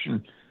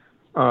mobilization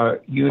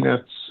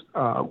units,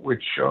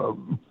 which are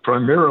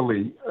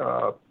primarily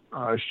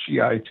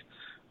Shiite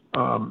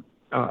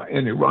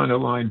and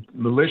Iran-aligned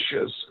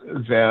militias,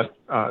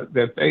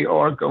 that they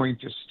are going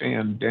to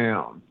stand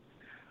down.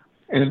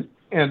 And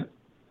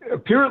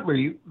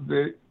apparently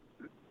the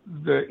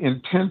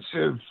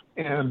intensive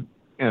and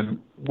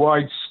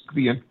wide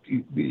the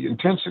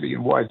intensity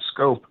and wide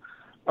scope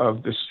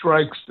of the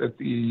strikes that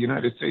the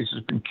United States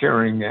has been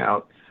carrying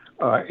out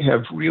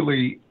have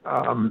really,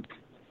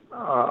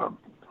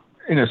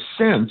 in a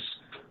sense,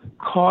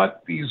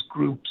 caught these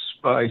groups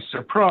by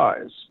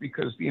surprise,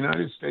 because the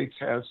United States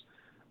has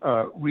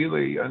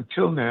really,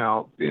 until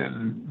now,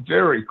 been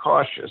very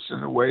cautious in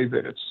the way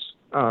that it's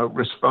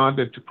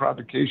responded to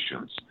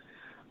provocations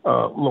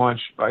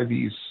launched by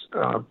these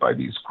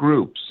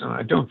groups, and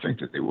I don't think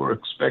that they were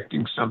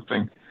expecting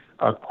something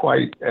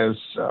quite as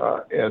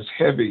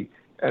heavy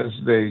as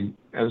they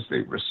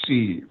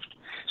received.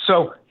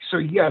 So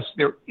yes,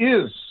 there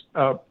is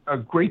a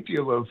great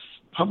deal of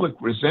public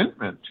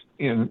resentment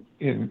in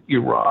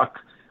Iraq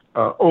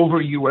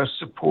over U.S.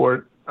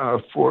 support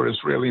for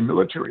Israeli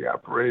military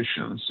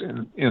operations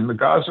in the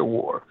Gaza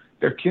war.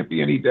 There can't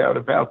be any doubt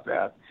about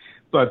that.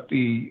 But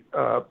the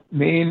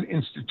main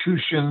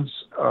institutions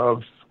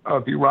of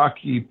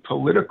Iraqi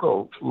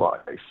political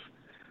life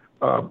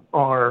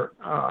are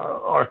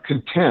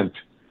content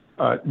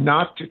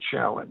not to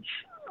challenge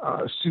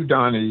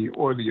Sudani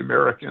or the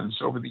Americans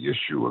over the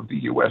issue of the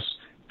U.S.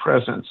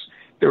 presence.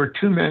 There are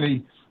too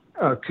many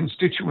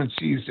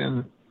constituencies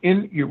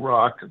in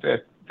Iraq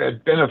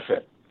that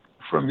benefit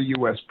from the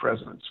U.S.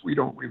 presence. We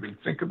don't really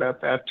think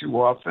about that too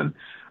often,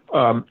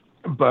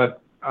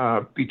 but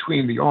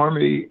between the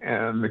army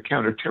and the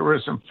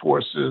counterterrorism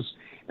forces,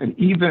 and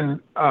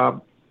even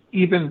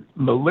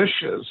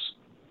militias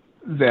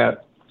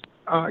that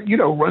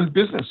run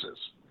businesses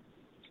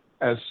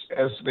as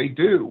they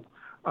do,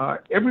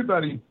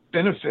 everybody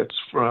benefits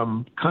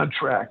from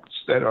contracts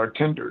that are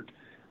tendered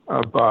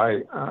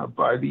by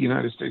the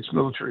United States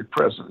military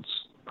presence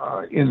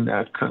in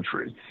that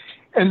country.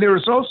 And there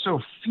is also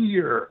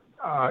fear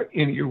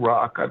in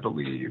Iraq, I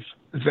believe,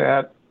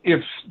 that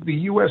if the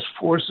U.S.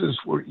 forces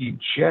were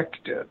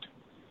ejected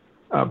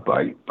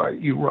by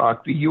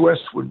Iraq, the U.S.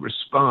 would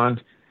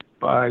respond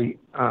by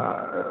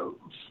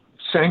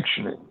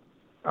sanctioning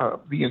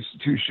the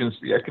institutions,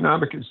 the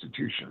economic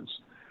institutions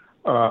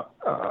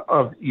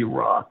of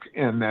Iraq,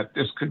 and that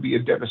this could be a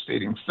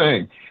devastating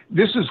thing.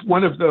 This is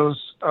one of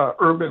those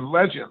urban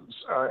legends.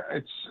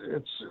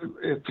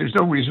 There's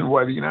no reason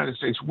why the United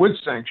States would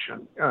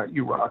sanction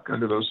Iraq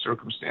under those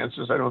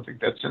circumstances. I don't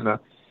think that's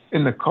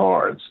in the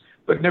cards.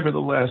 But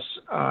nevertheless,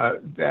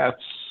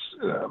 that's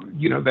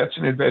that's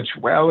an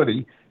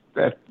eventuality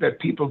that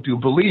people do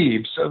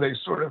believe. So they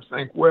sort of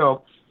think,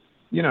 well,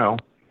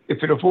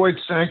 if it avoids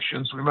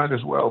sanctions, we might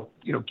as well,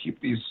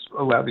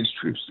 allow these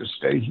troops to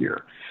stay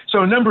here.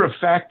 So a number of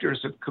factors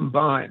have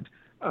combined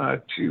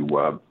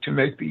to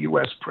make the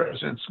U.S.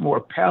 presence more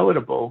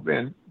palatable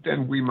than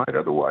we might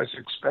otherwise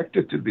expect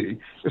it to be,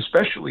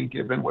 especially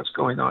given what's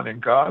going on in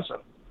Gaza.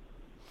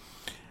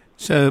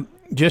 So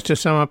just to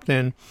sum up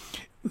then,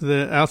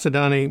 the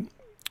al-Sudani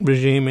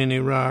regime in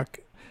Iraq,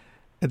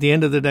 at the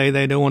end of the day,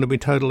 they don't want to be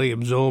totally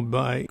absorbed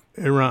by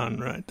Iran,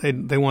 right?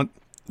 They want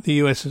the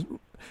U.S.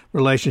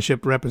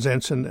 relationship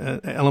represents an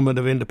element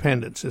of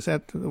independence. Is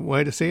that the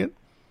way to see it?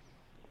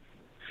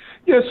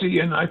 Yes,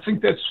 Ian, I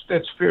think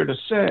that's fair to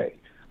say,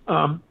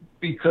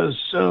 because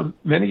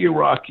many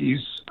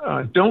Iraqis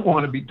don't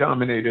want to be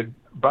dominated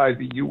by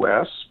the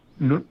U.S.,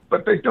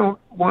 but they don't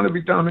want to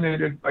be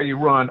dominated by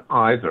Iran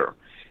either.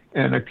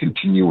 And a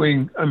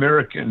continuing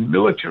American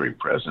military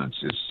presence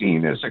is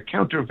seen as a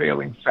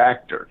countervailing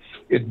factor.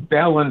 It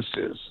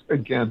balances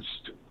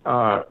against,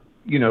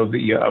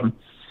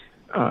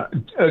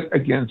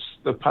 against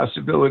the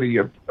possibility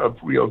of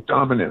real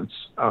dominance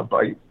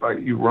by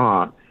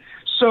Iran.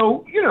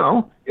 So,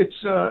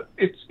 it's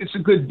a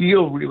good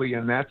deal, really,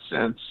 in that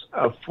sense,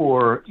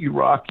 for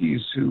Iraqis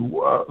who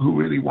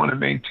really want to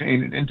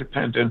maintain an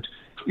independent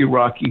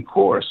Iraqi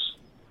course.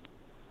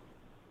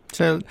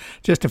 So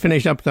just to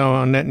finish up, though,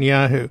 on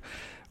Netanyahu,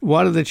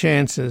 what are the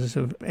chances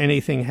of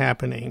anything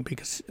happening?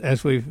 Because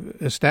as we've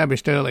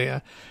established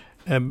earlier,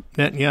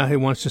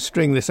 Netanyahu wants to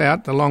string this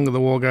out. The longer the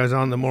war goes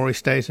on, the more he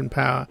stays in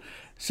power.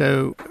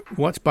 So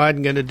what's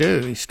Biden going to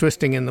do? He's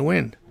twisting in the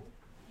wind.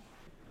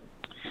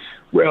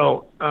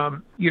 Well,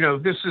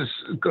 this is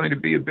going to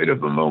be a bit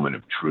of a moment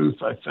of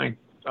truth, I think,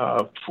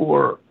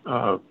 for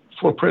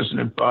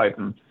President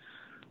Biden,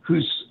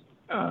 whose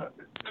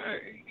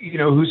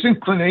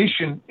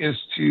inclination is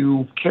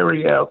to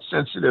carry out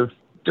sensitive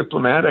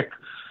diplomatic,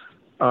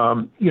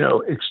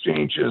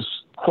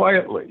 exchanges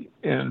quietly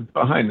and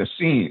behind the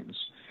scenes.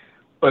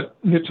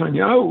 But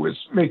Netanyahu is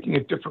making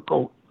it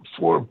difficult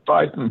for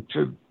Biden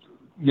to,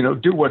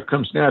 do what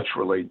comes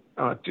naturally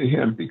to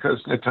him,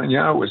 because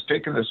Netanyahu has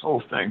taken this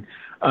whole thing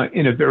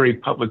in a very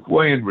public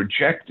way and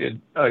rejected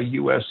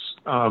U.S.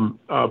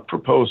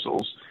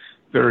 Proposals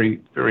very,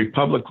 very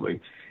publicly.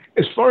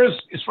 As far as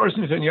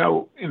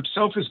Netanyahu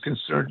himself is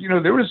concerned,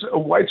 there is a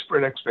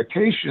widespread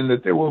expectation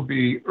that there will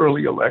be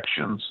early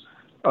elections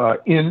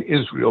in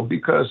Israel,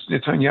 because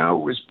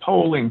Netanyahu is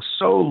polling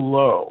so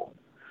low,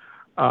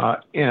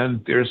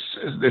 and there's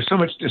so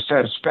much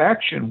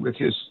dissatisfaction with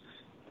his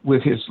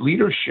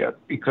leadership,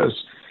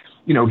 because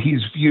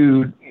he's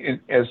viewed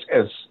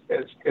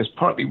as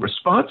partly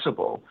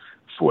responsible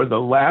for the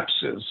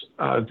lapses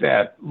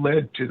that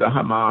led to the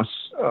Hamas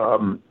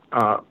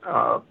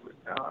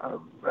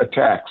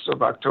attacks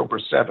of October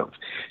 7th.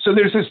 So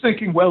there's this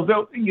thinking, well,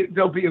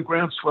 there'll be a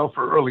groundswell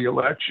for early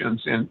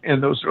elections,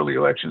 and those early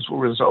elections will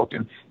result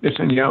in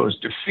Netanyahu's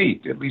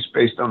defeat, at least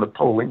based on the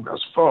polling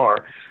thus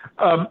far.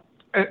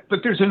 But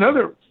there's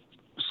another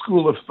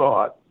school of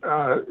thought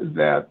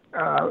that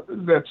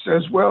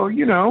says, well,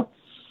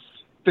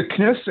 the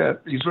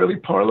Knesset, the Israeli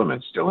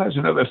parliament, still has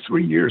another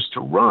 3 years to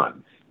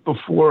run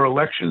before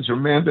elections are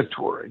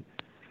mandatory.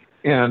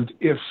 And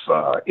if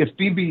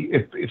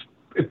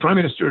Prime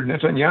Minister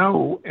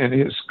Netanyahu and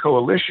his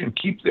coalition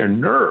keep their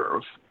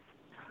nerve,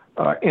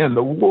 and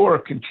the war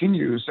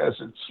continues as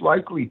it's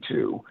likely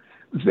to,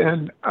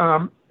 then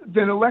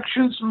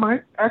elections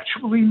might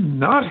actually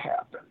not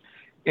happen,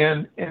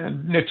 and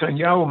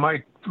Netanyahu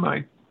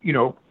might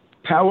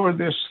power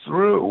this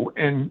through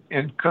and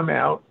come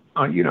out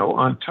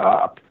on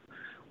top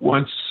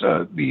once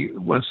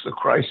the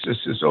crisis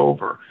is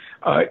over.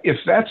 If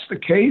that's the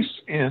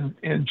case, and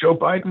Joe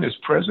Biden is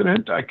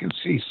president, I can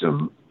see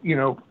some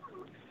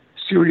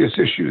serious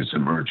issues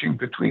emerging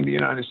between the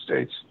United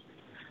States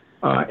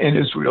and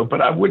Israel,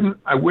 but I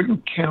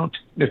wouldn't count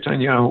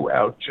Netanyahu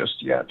out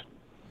just yet.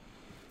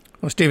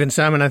 Well, Stephen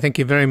Simon, I thank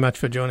you very much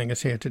for joining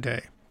us here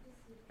today.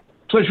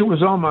 Pleasure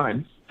was all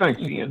mine. Thanks,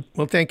 Ian.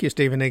 Well, thank you,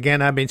 Stephen.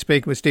 Again, I've been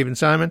speaking with Stephen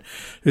Simon,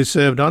 who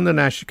served on the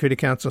National Security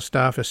Council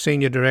staff as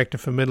Senior Director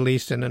for Middle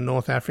Eastern and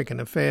North African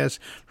Affairs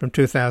from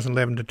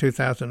 2011 to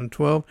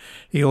 2012.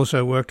 He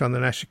also worked on the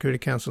National Security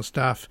Council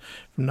staff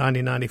from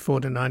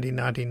 1994 to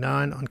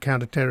 1999 on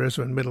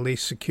counterterrorism and Middle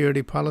East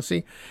security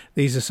policy.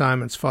 These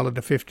assignments followed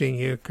a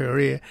 15-year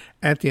career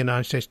at the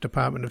United States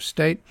Department of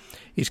State.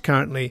 He's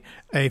currently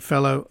a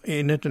fellow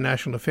in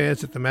international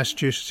affairs at the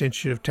Massachusetts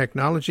Institute of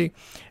Technology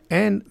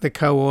and the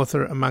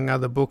co-author, among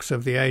other books,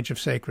 of The Age of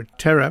Sacred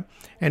Terror.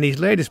 And his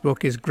latest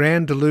book is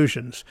Grand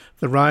Delusions,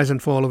 The Rise and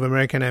Fall of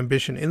American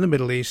Ambition in the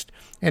Middle East.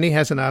 And he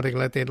has an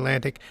article at The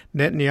Atlantic,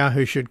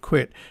 Netanyahu Should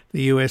Quit.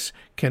 The U.S.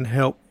 can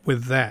help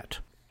with that.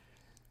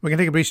 We're going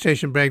to take a brief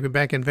station break. We're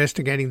back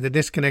investigating the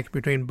disconnect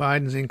between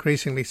Biden's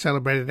increasingly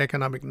celebrated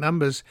economic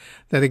numbers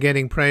that are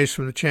getting praise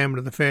from the chairman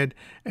of the Fed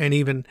and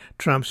even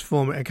Trump's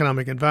former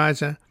economic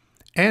advisor,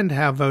 and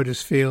how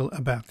voters feel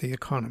about the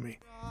economy.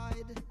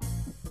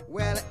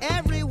 Well,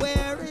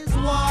 everywhere is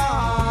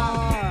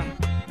war.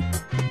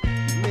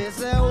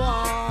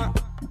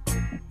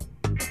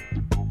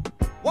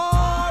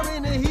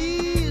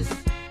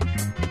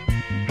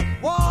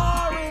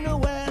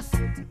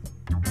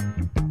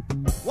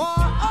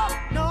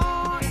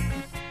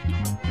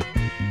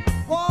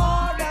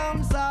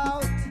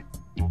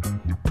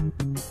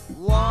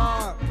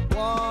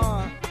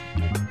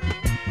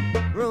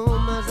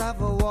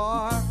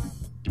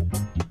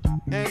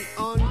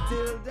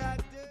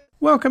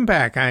 Welcome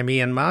back. I'm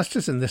Ian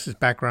Masters, and this is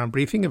Background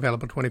Briefing,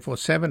 available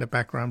 24/7 at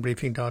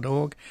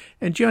backgroundbriefing.org.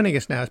 And joining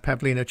us now is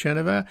Pavlina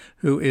Tcherneva,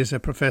 who is a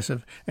professor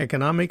of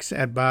economics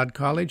at Bard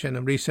College and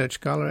a research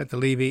scholar at the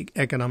Levy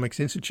Economics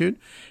Institute.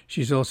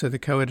 She's also the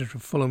co-editor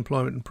of Full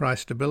Employment and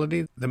Price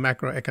Stability, The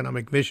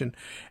Macroeconomic Vision,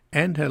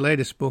 and her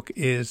latest book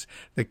is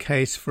The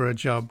Case for a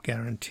Job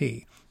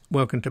Guarantee.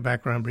 Welcome to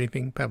Background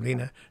Briefing,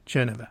 Pavlina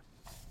Tcherneva.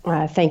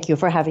 Thank you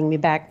for having me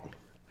back.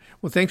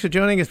 Well, thanks for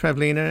joining us,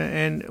 Pavlina.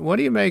 And what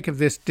do you make of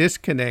this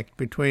disconnect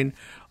between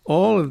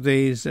all of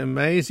these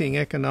amazing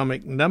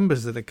economic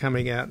numbers that are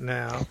coming out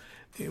now,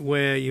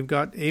 where you've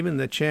got even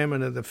the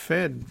chairman of the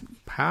Fed,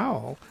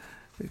 Powell,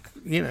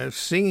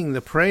 singing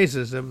the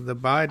praises of the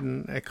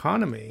Biden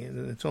economy?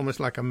 It's almost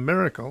like a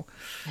miracle.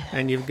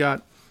 And you've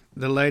got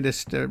the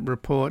latest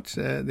reports,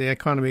 the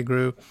economy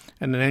grew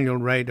at an annual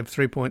rate of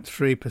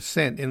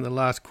 3.3% in the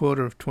last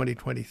quarter of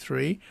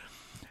 2023.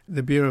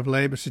 The Bureau of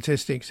Labor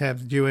Statistics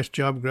have U.S.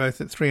 job growth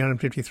at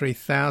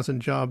 353,000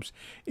 jobs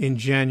in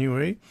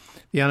January.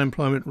 The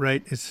unemployment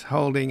rate is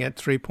holding at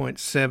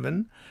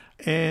 3.7.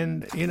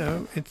 And,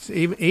 it's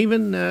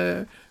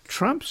even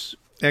Trump's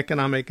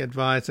economic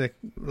advisor,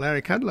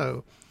 Larry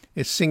Kudlow,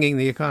 is singing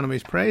the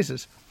economy's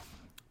praises.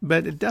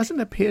 But it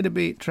doesn't appear to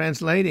be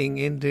translating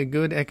into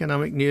good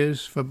economic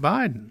news for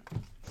Biden.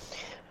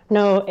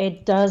 No,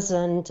 it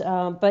doesn't.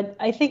 But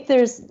I think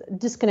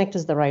disconnect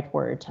is the right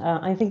word.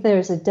 I think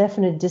there's a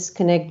definite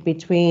disconnect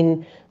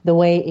between the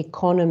way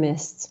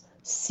economists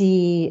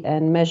see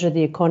and measure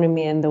the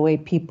economy and the way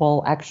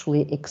people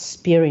actually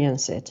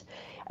experience it.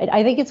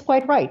 I think it's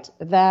quite right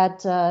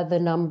that the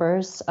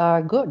numbers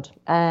are good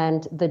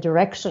and the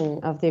direction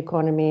of the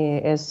economy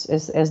is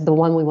the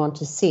one we want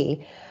to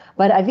see.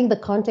 But I think the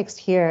context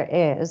here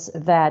is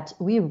that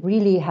we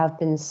really have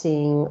been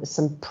seeing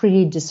some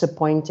pretty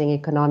disappointing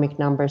economic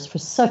numbers for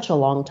such a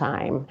long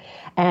time,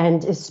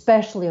 and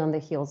especially on the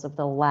heels of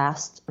the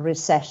last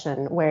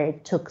recession, where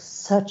it took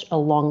such a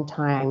long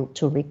time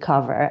to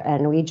recover.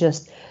 And we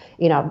just,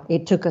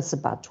 it took us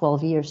about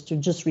 12 years to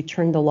just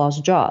return the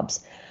lost jobs.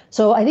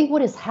 So I think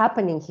what is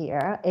happening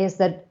here is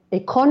that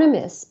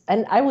economists,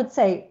 and I would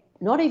say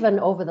not even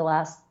over the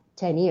last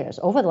 10 years,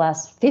 over the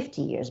last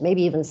 50 years,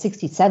 maybe even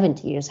 60,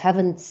 70 years,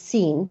 haven't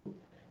seen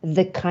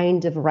the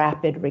kind of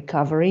rapid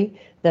recovery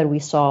that we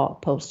saw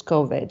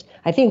post-COVID.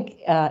 I think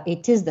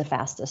it is the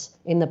fastest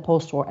in the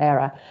post-war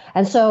era.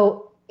 And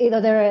so,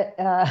 there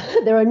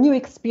are new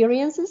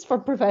experiences for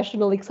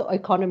professional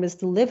economists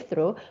to live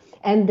through,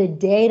 and the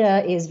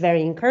data is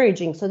very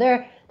encouraging. So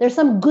there's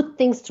some good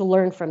things to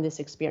learn from this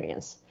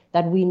experience,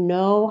 that we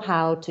know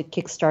how to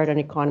kickstart an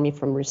economy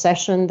from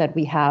recession, that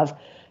we have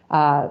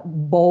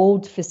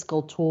bold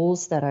fiscal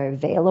tools that are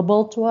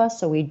available to us,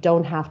 so we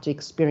don't have to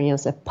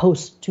experience a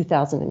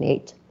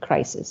post-2008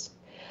 crisis.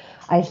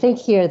 I think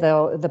here,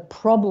 though, the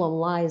problem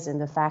lies in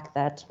the fact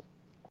that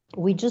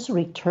we just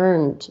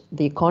returned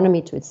the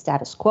economy to its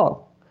status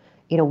quo.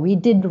 We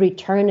did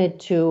return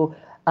it to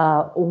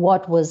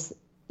what was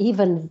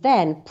even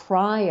then,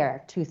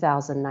 prior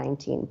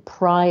 2019,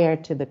 prior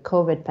to the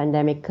COVID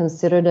pandemic,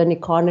 considered an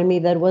economy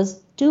that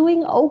was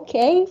doing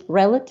okay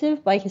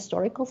relative by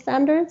historical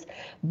standards,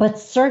 but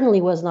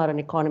certainly was not an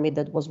economy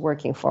that was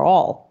working for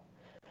all.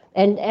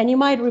 And you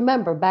might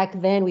remember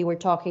back then we were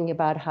talking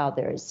about how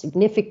there is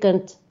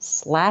significant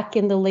slack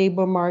in the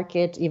labor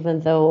market,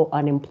 even though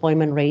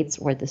unemployment rates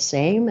were the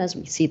same as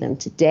we see them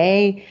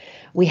today.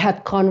 We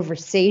had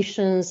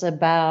conversations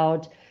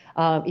about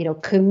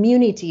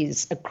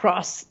communities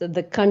across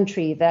the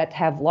country that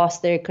have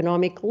lost their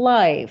economic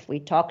life. We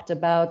talked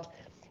about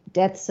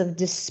deaths of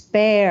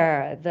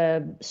despair,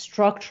 the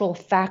structural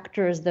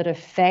factors that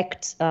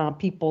affect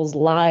people's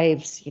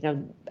lives,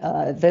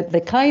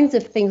 the kinds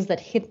of things that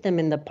hit them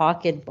in the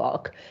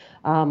pocketbook,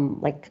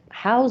 like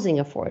housing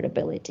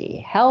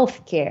affordability,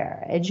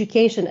 healthcare,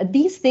 education.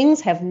 These things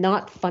have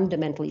not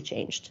fundamentally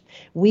changed.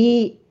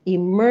 We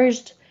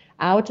emerged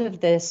out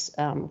of this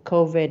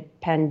COVID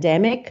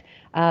pandemic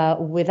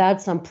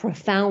without some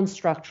profound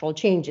structural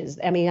changes.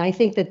 I mean, I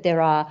think that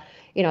there are,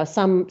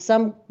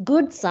 some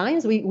good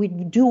signs. We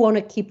do want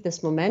to keep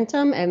this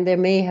momentum, and there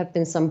may have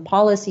been some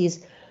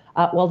policies.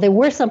 There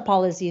were some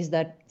policies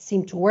that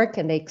seemed to work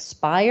and they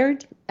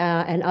expired,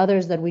 and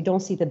others that we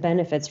don't see the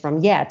benefits from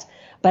yet.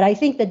 But I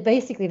think that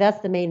basically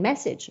that's the main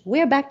message.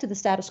 We're back to the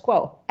status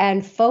quo,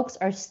 and folks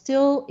are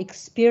still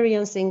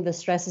experiencing the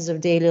stresses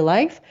of daily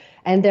life,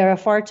 and there are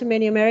far too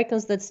many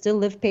Americans that still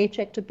live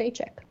paycheck to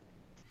paycheck.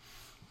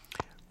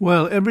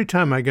 Well, every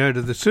time I go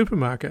to the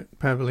supermarket,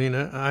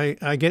 Pavlina,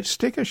 I get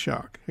sticker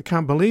shock. I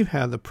can't believe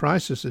how the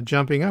prices are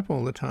jumping up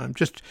all the time.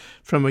 Just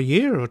from a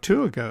year or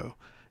two ago,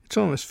 it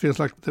almost feels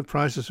like the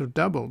prices have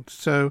doubled.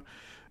 So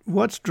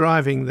what's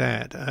driving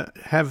that?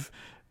 Have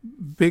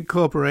big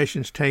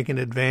corporations taken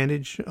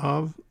advantage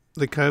of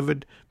the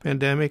COVID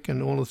pandemic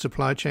and all the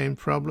supply chain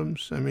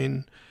problems? I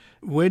mean,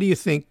 where do you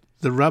think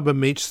the rubber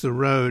meets the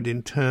road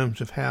in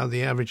terms of how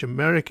the average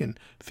American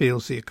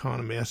feels the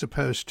economy, as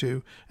opposed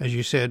to, as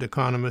you said,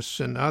 economists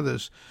and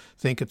others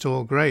think it's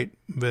all great,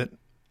 but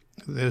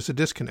there's a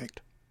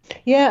disconnect?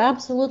 Yeah,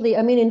 absolutely.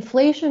 I mean,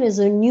 inflation is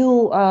a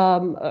new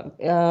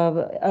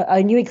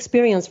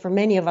experience for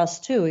many of us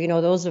too. You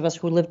know, those of us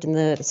who lived in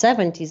the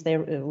 70s,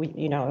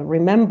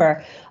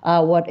 remember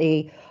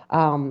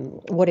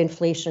what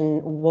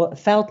inflation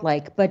felt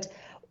like. But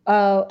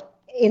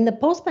in the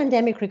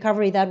post-pandemic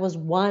recovery, that was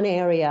one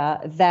area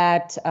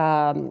that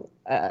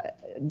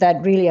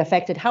really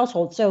affected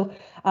households. So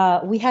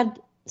we had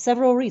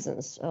several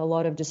reasons: a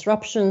lot of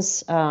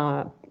disruptions,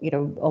 a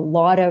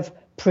lot of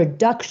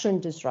production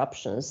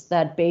disruptions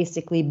that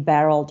basically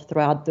barreled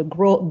throughout the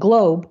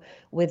globe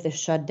with the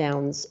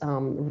shutdowns,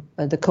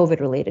 the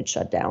COVID-related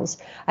shutdowns.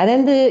 And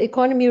then the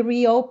economy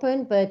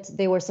reopened, but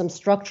there were some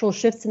structural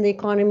shifts in the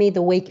economy.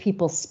 The way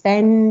people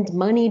spend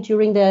money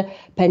during the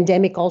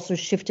pandemic also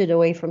shifted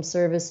away from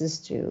services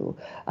to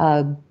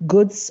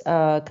goods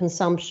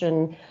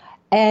consumption.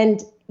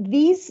 And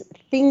these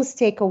things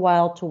take a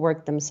while to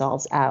work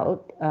themselves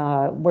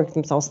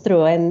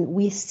through, and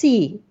we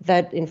see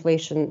that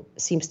inflation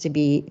seems to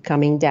be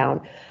coming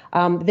down.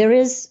 There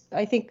is,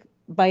 I think,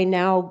 by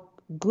now,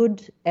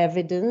 good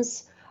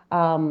evidence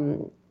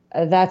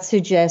that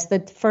suggests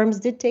that firms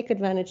did take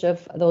advantage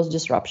of those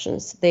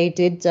disruptions. They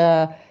did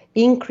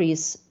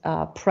increase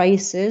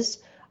prices,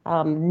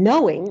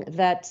 knowing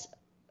that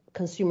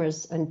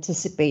consumers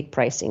anticipate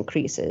price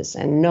increases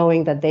and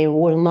knowing that they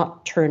will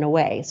not turn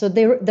away. So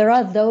there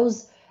are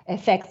those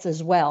effects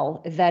as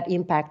well that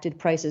impacted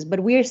prices.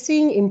 But we are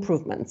seeing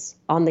improvements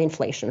on the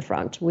inflation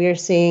front. We are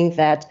seeing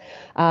that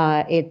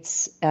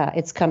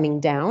it's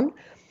coming down.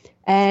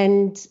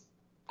 And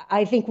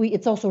I think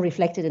it's also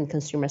reflected in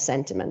consumer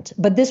sentiment.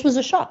 But this was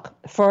a shock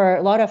for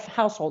a lot of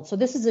households. So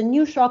this is a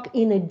new shock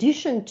in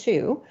addition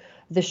to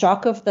the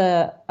shock of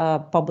the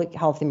public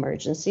health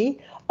emergency,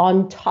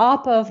 on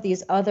top of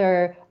these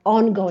other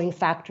ongoing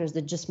factors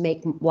that just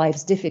make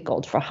lives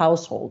difficult for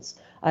households,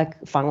 like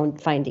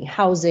finding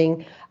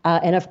housing,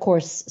 and of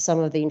course, some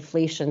of the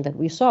inflation that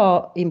we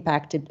saw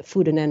impacted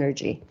food and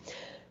energy.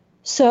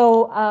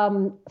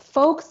 So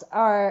folks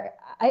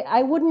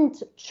I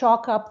wouldn't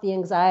chalk up the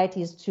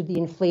anxieties to the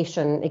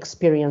inflation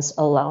experience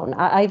alone.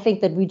 I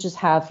think that we just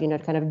have,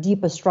 kind of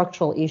deeper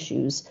structural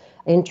issues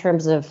in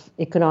terms of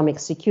economic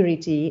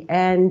security.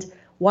 And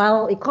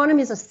while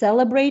economies are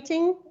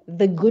celebrating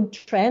the good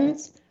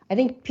trends, I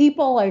think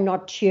people are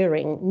not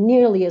cheering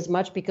nearly as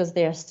much because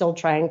they are still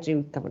trying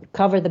to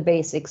cover the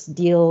basics,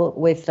 deal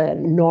with the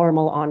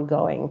normal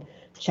ongoing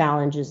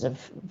challenges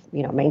of,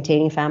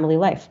 maintaining family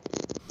life.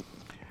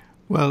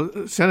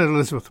 Well, Senator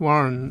Elizabeth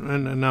Warren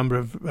and a number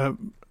of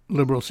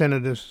Liberal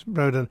senators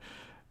wrote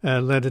a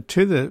letter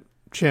to the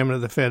chairman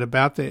of the Fed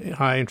about the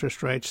high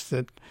interest rates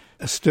that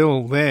are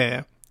still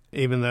there,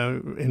 even though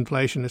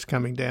inflation is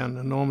coming down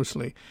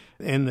enormously,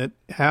 and that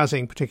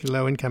housing, particularly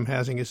low-income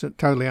housing, is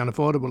totally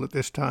unaffordable at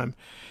this time.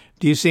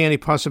 Do you see any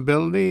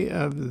possibility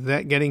of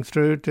that getting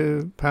through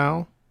to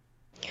Powell?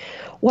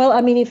 Well,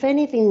 I mean, if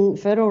anything,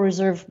 Federal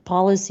Reserve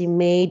policy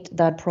made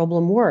that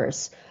problem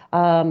worse.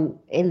 In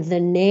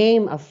the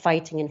name of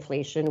fighting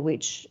inflation,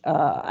 which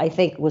I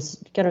think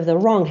was kind of the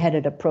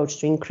wrong-headed approach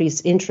to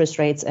increase interest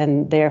rates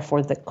and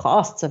therefore the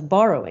costs of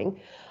borrowing,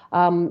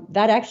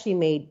 that actually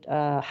made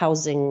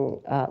housing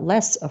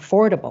less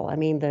affordable. I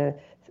mean, the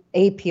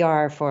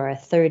APR for a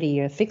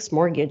 30-year fixed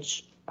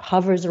mortgage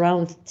hovers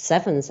around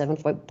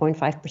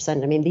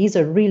 7.5%. I mean, these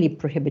are really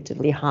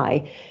prohibitively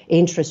high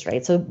interest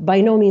rates. So by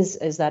no means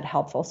is that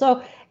helpful.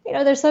 So,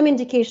 there's some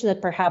indication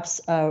that perhaps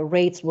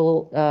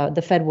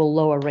the Fed will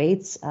lower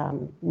rates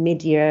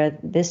mid-year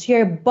this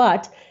year,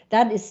 but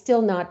that is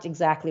still not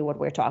exactly what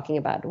we're talking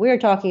about. We're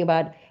talking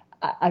about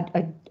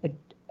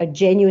a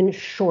genuine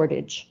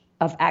shortage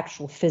of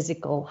actual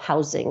physical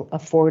housing,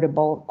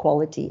 affordable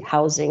quality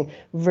housing,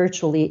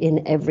 virtually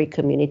in every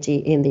community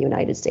in the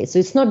United States. So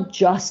it's not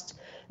just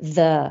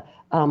the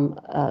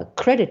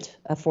credit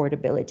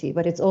affordability,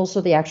 but it's also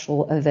the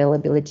actual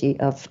availability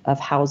of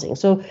housing.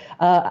 So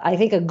I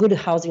think a good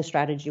housing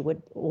strategy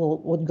would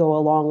go a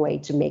long way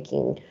to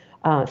making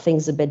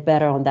things a bit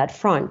better on that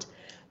front.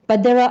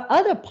 But there are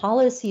other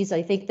policies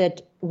I think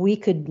that we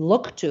could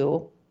look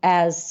to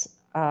as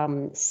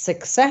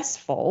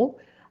successful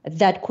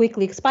that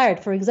quickly expired.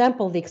 For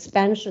example, the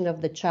expansion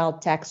of the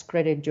child tax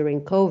credit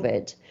during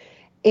COVID.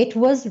 It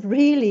was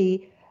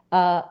really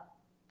a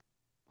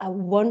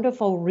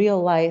wonderful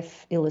real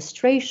life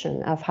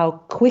illustration of how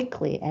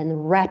quickly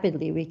and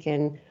rapidly we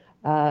can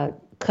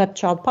cut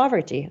child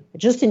poverty.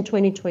 Just in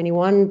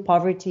 2021,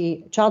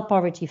 child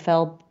poverty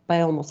fell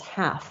by almost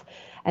half.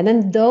 And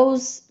then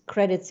those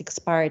credits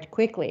expired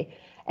quickly.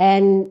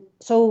 And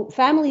so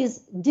families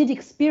did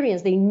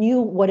experience, they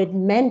knew what it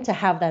meant to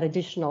have that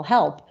additional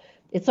help.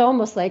 It's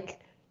almost like,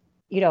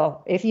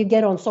 if you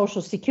get on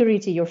Social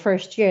Security your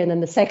first year and then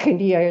the second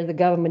year the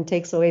government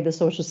takes away the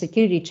Social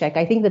Security check.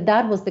 I think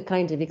that was the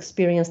kind of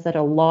experience that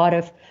a lot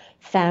of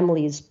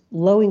families,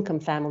 low-income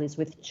families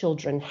with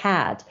children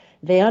had.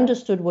 They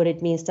understood what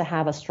it means to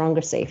have a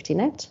stronger safety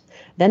net.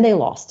 Then they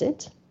lost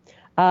it.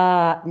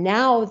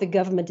 Now the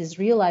government is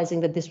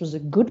realizing that this was a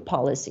good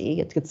policy.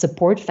 It could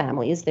support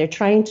families. They're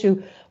trying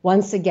to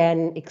once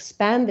again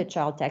expand the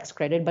child tax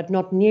credit, but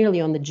not nearly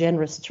on the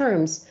generous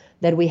terms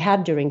that we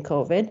had during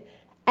COVID.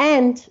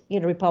 And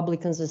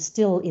Republicans are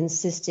still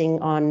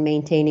insisting on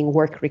maintaining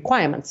work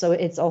requirements. So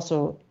it's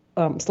also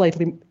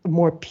slightly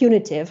more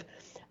punitive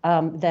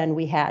than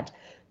we had.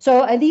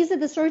 So these are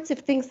the sorts of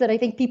things that I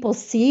think people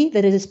see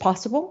that it is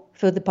possible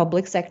for the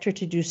public sector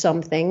to do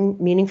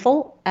something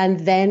meaningful.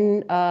 And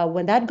then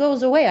when that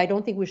goes away, I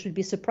don't think we should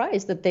be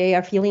surprised that they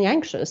are feeling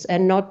anxious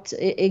and not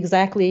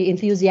exactly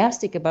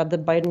enthusiastic about the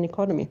Biden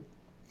economy.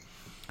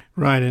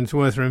 Right, and it's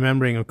worth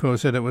remembering, of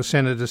course, that it was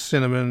Senators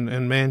Sinema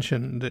and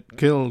Manchin that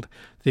killed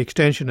the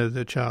extension of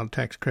the child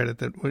tax credit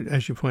that,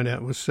 as you point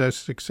out, was so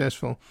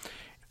successful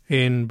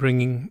in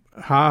bringing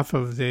half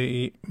of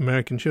the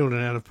American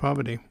children out of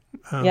poverty.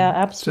 Yeah,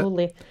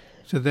 absolutely.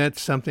 So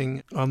that's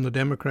something on the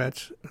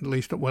Democrats, at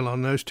least, well,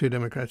 on those two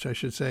Democrats, I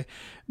should say.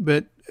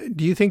 But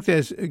do you think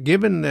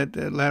given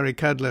that Larry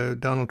Kudlow,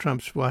 Donald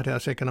Trump's White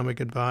House economic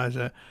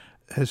advisor,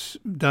 has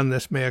done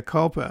this mea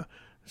culpa,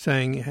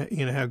 saying,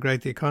 how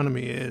great the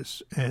economy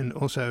is, and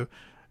also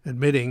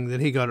admitting that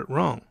he got it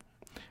wrong,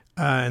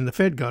 and the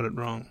Fed got it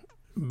wrong.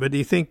 But do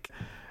you think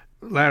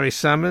Larry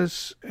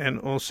Summers and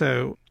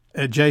also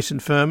Jason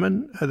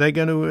Furman, are they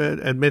going to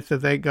admit that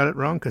they got it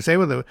wrong? Because they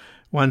were the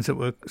ones that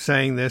were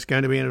saying there's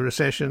going to be a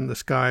recession, the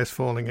sky is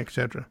falling,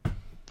 etc.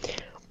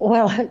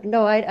 Well,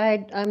 no,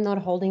 I'm not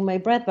holding my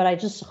breath, but I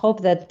just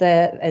hope that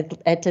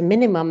at a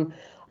minimum,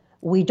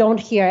 we don't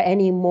hear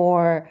any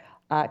more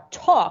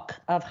talk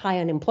of high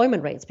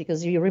unemployment rates,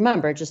 because you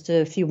remember just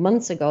a few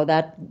months ago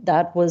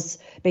that was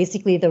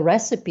basically the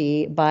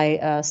recipe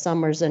by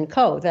Summers and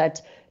Co.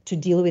 that to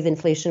deal with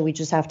inflation, we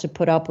just have to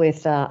put up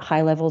with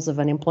high levels of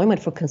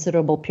unemployment for a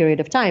considerable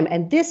period of time.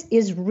 And this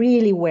is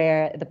really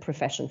where the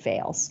profession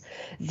fails,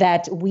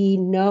 that we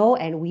know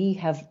and we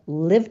have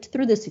lived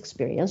through this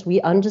experience. We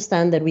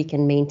understand that we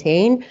can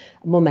maintain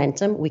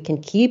momentum. We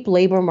can keep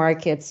labor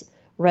markets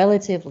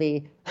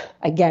relatively,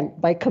 again,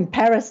 by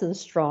comparison,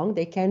 strong.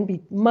 They can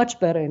be much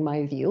better in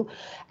my view.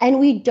 And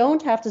we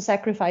don't have to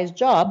sacrifice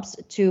jobs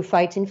to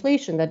fight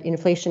inflation, that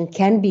inflation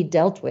can be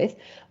dealt with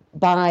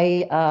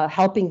by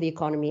helping the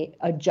economy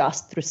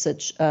adjust through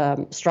such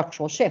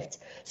structural shifts.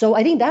 So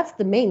I think that's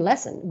the main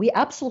lesson. We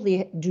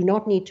absolutely do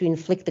not need to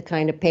inflict the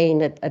kind of pain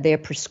that they're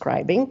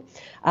prescribing.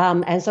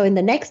 And so in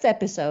the next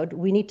episode,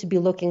 we need to be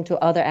looking to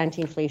other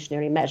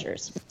anti-inflationary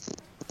measures.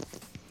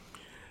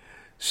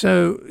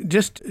 So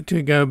just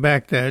to go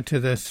back there to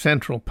the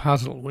central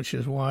puzzle, which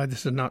is why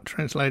this is not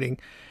translating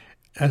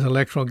as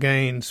electoral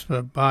gains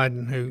for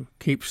Biden, who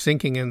keeps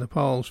sinking in the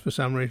polls for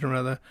some reason or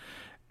other,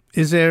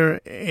 is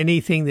there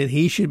anything that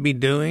he should be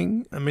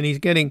doing? I mean, he's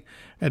getting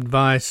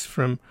advice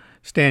from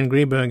Stan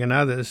Greenberg and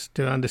others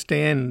to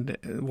understand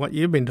what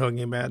you've been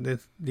talking about.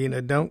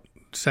 Don't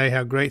say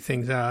how great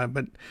things are,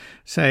 but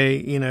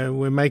say,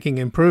 we're making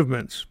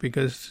improvements,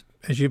 because,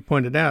 as you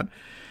pointed out,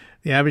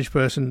 the average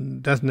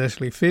person doesn't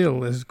necessarily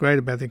feel as great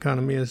about the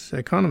economy as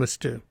economists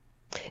do.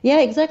 Yeah,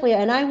 exactly.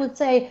 And I would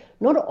say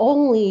not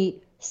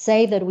only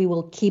say that we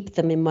will keep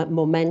the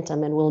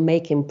momentum and we'll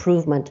make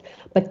improvement,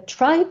 but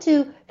try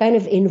to kind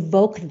of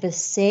invoke the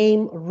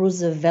same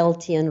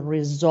Rooseveltian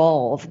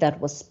resolve that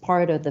was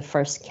part of the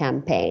first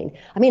campaign.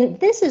 I mean,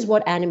 this is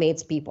what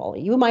animates people.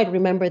 You might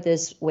remember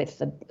this with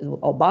the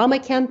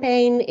Obama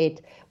campaign.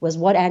 It was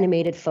what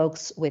animated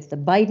folks with the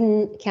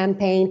Biden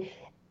campaign.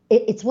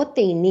 It's what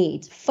they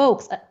need.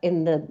 Folks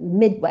in the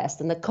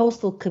Midwest and the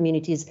coastal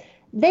communities,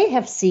 they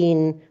have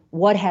seen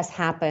what has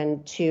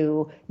happened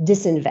to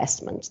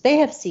disinvestment. They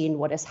have seen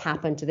what has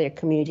happened to their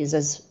communities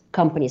as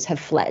companies have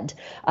fled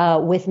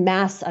with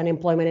mass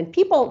unemployment. And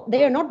people,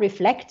 they are not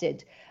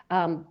reflected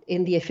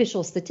in the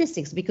official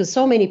statistics because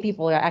so many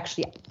people are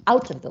actually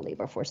out of the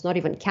labor force, not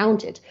even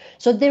counted.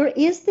 So there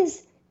is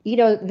this,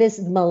 this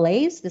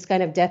malaise, this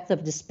kind of depth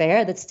of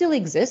despair that still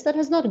exists, that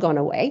has not gone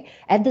away.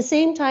 At the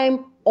same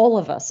time, all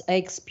of us are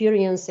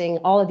experiencing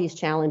all of these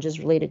challenges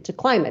related to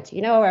climate.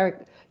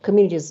 Our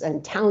communities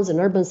and towns and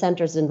urban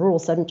centers and rural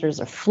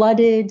centers are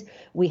flooded.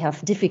 We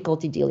have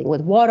difficulty dealing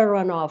with water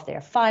runoff. There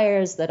are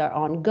fires that are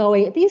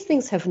ongoing. These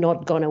things have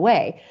not gone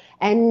away.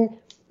 And,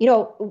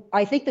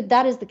 I think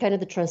that is the kind of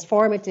the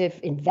transformative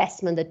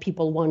investment that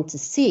people want to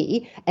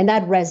see, and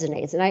that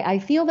resonates. And I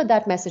feel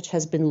that message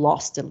has been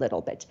lost a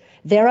little bit.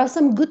 There are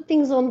some good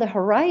things on the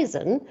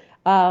horizon,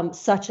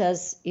 such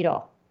as,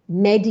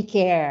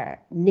 Medicare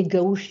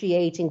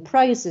negotiating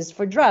prices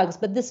for drugs,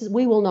 but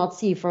we will not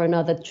see for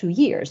another 2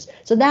 years.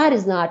 So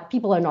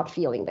people are not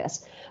feeling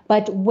this.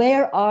 But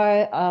where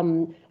are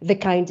the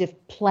kind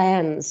of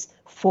plans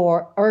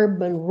for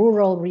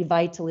urban-rural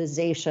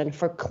revitalization,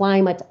 for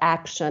climate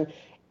action?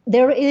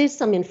 There is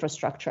some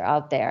infrastructure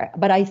out there,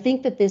 but I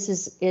think that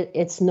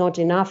it's not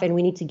enough, and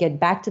we need to get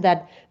back to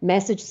that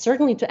message,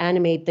 certainly to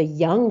animate the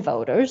young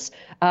voters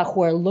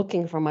who are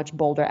looking for much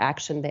bolder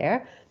action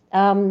there.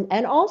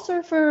 And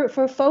also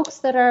for folks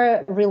that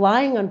are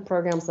relying on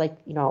programs like,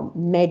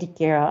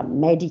 Medicare,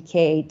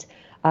 Medicaid,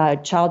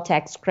 child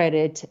tax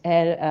credit,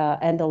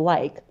 and the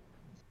like.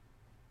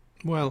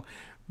 Well,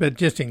 but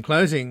just in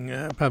closing,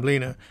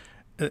 Pavlina,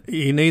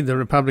 you need the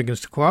Republicans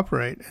to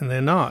cooperate, and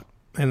they're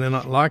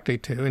not likely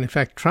to. And in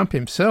fact, Trump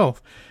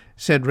himself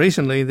said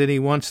recently that he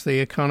wants the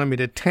economy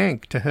to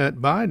tank to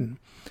hurt Biden.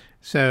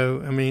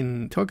 So, I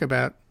mean, talk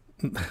about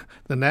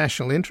the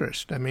national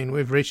interest. I mean,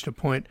 we've reached a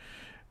point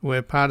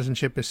where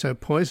partisanship is so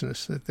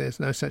poisonous that there's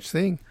no such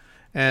thing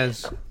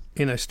as,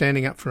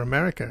 standing up for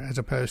America as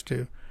opposed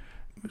to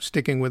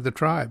sticking with the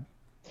tribe.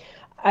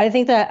 I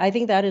think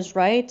that is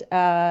right.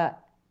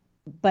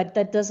 But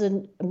that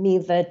doesn't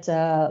mean that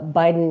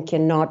Biden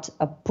cannot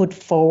put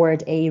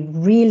forward a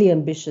really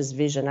ambitious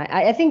vision.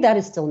 I think that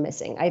is still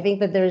missing. I think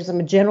that there is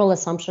a general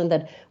assumption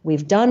that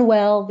we've done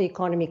well, the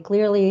economy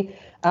clearly,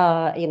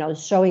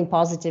 showing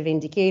positive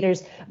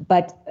indicators,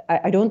 but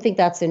I don't think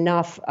that's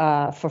enough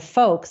for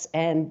folks,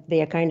 and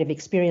they are kind of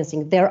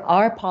experiencing. There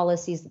are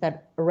policies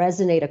that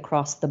resonate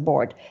across the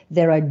board.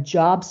 There are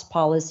jobs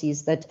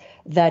policies that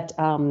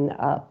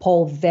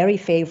poll very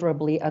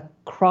favorably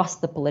across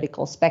the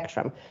political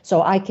spectrum.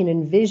 So I can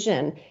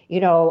envision,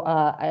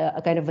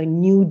 a kind of a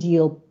New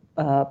Deal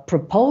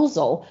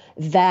proposal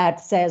that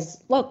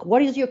says, look, what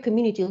does your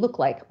community look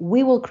like?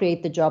 We will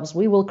create the jobs,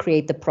 we will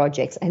create the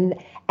projects. And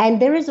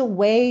there is a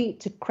way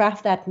to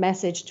craft that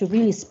message to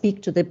really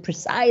speak to the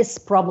precise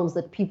problems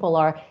that people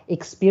are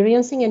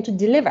experiencing and to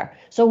deliver.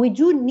 So we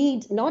do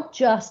need not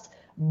just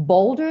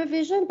bolder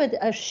vision, but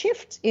a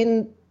shift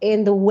in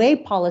the way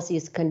policy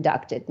is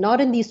conducted,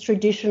 not in these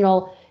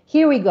traditional,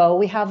 here we go,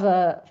 we have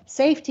a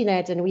safety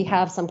net and we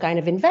have some kind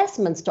of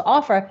investments to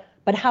offer,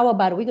 but how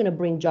about we're going to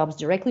bring jobs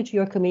directly to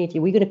your community,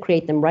 we're going to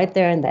create them right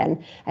there and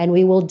then, and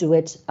we will do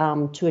it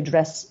to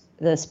address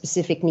the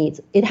specific needs.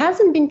 It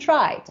hasn't been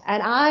tried,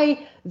 and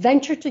I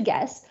venture to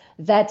guess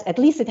that at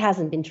least it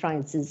hasn't been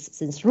tried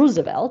since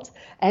Roosevelt,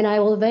 and I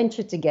will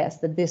venture to guess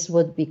that this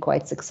would be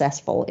quite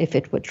successful if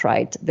it were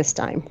tried this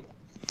time.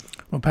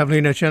 Well,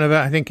 Pavlina,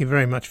 Tcherneva, I thank you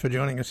very much for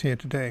joining us here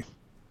today.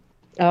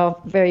 Oh,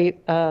 very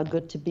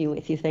good to be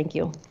with you. Thank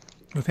you.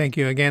 Well, thank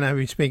you again. I'll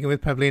be speaking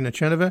with Pavlina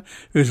Tcherneva,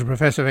 who's a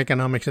professor of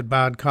economics at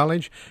Bard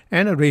College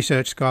and a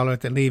research scholar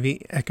at the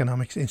Levy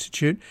Economics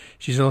Institute.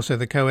 She's also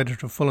the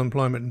co-editor of Full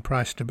Employment and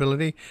Price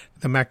Stability,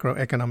 The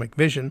Macroeconomic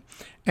Vision,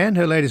 and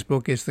her latest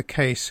book is The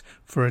Case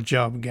for a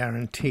Job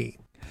Guarantee.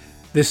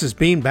 This has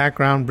been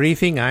Background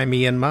Briefing. I'm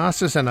Ian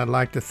Masters, and I'd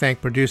like to thank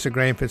producer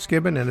Graham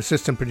FitzGibbon and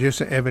assistant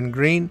producer Evan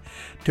Green.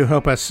 To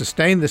help us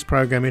sustain this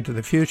program into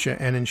the future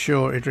and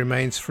ensure it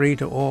remains free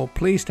to all,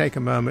 please take a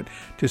moment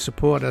to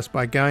support us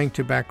by going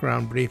to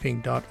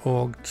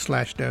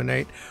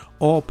backgroundbriefing.org/donate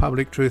or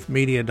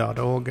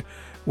publictruthmedia.org,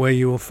 where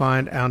you will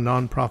find our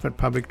non-profit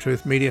Public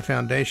Truth Media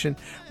Foundation,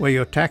 where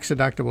your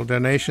tax-deductible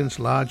donations,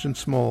 large and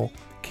small,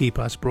 keep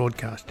us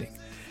broadcasting.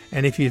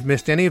 And if you've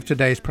missed any of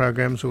today's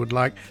programs or would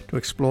like to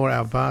explore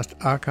our vast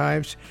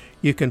archives,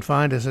 you can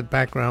find us at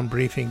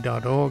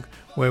backgroundbriefing.org,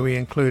 where we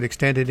include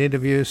extended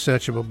interviews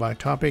searchable by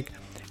topic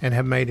and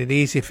have made it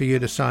easy for you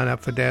to sign up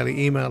for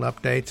daily email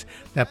updates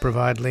that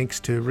provide links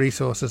to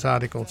resources,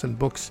 articles, and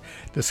books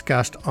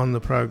discussed on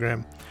the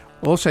program.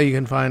 Also, you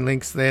can find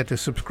links there to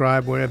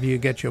subscribe wherever you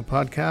get your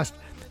podcast,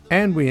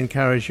 and we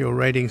encourage your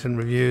ratings and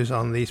reviews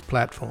on these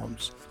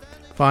platforms.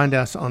 Find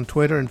us on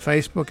Twitter and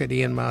Facebook at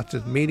Ian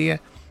Masters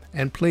Media,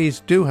 and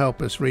please do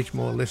help us reach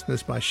more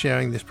listeners by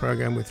sharing this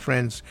program with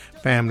friends,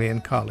 family,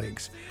 and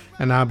colleagues.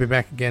 And I'll be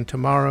back again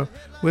tomorrow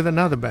with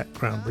another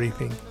background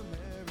briefing.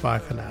 Bye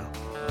for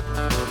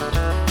now.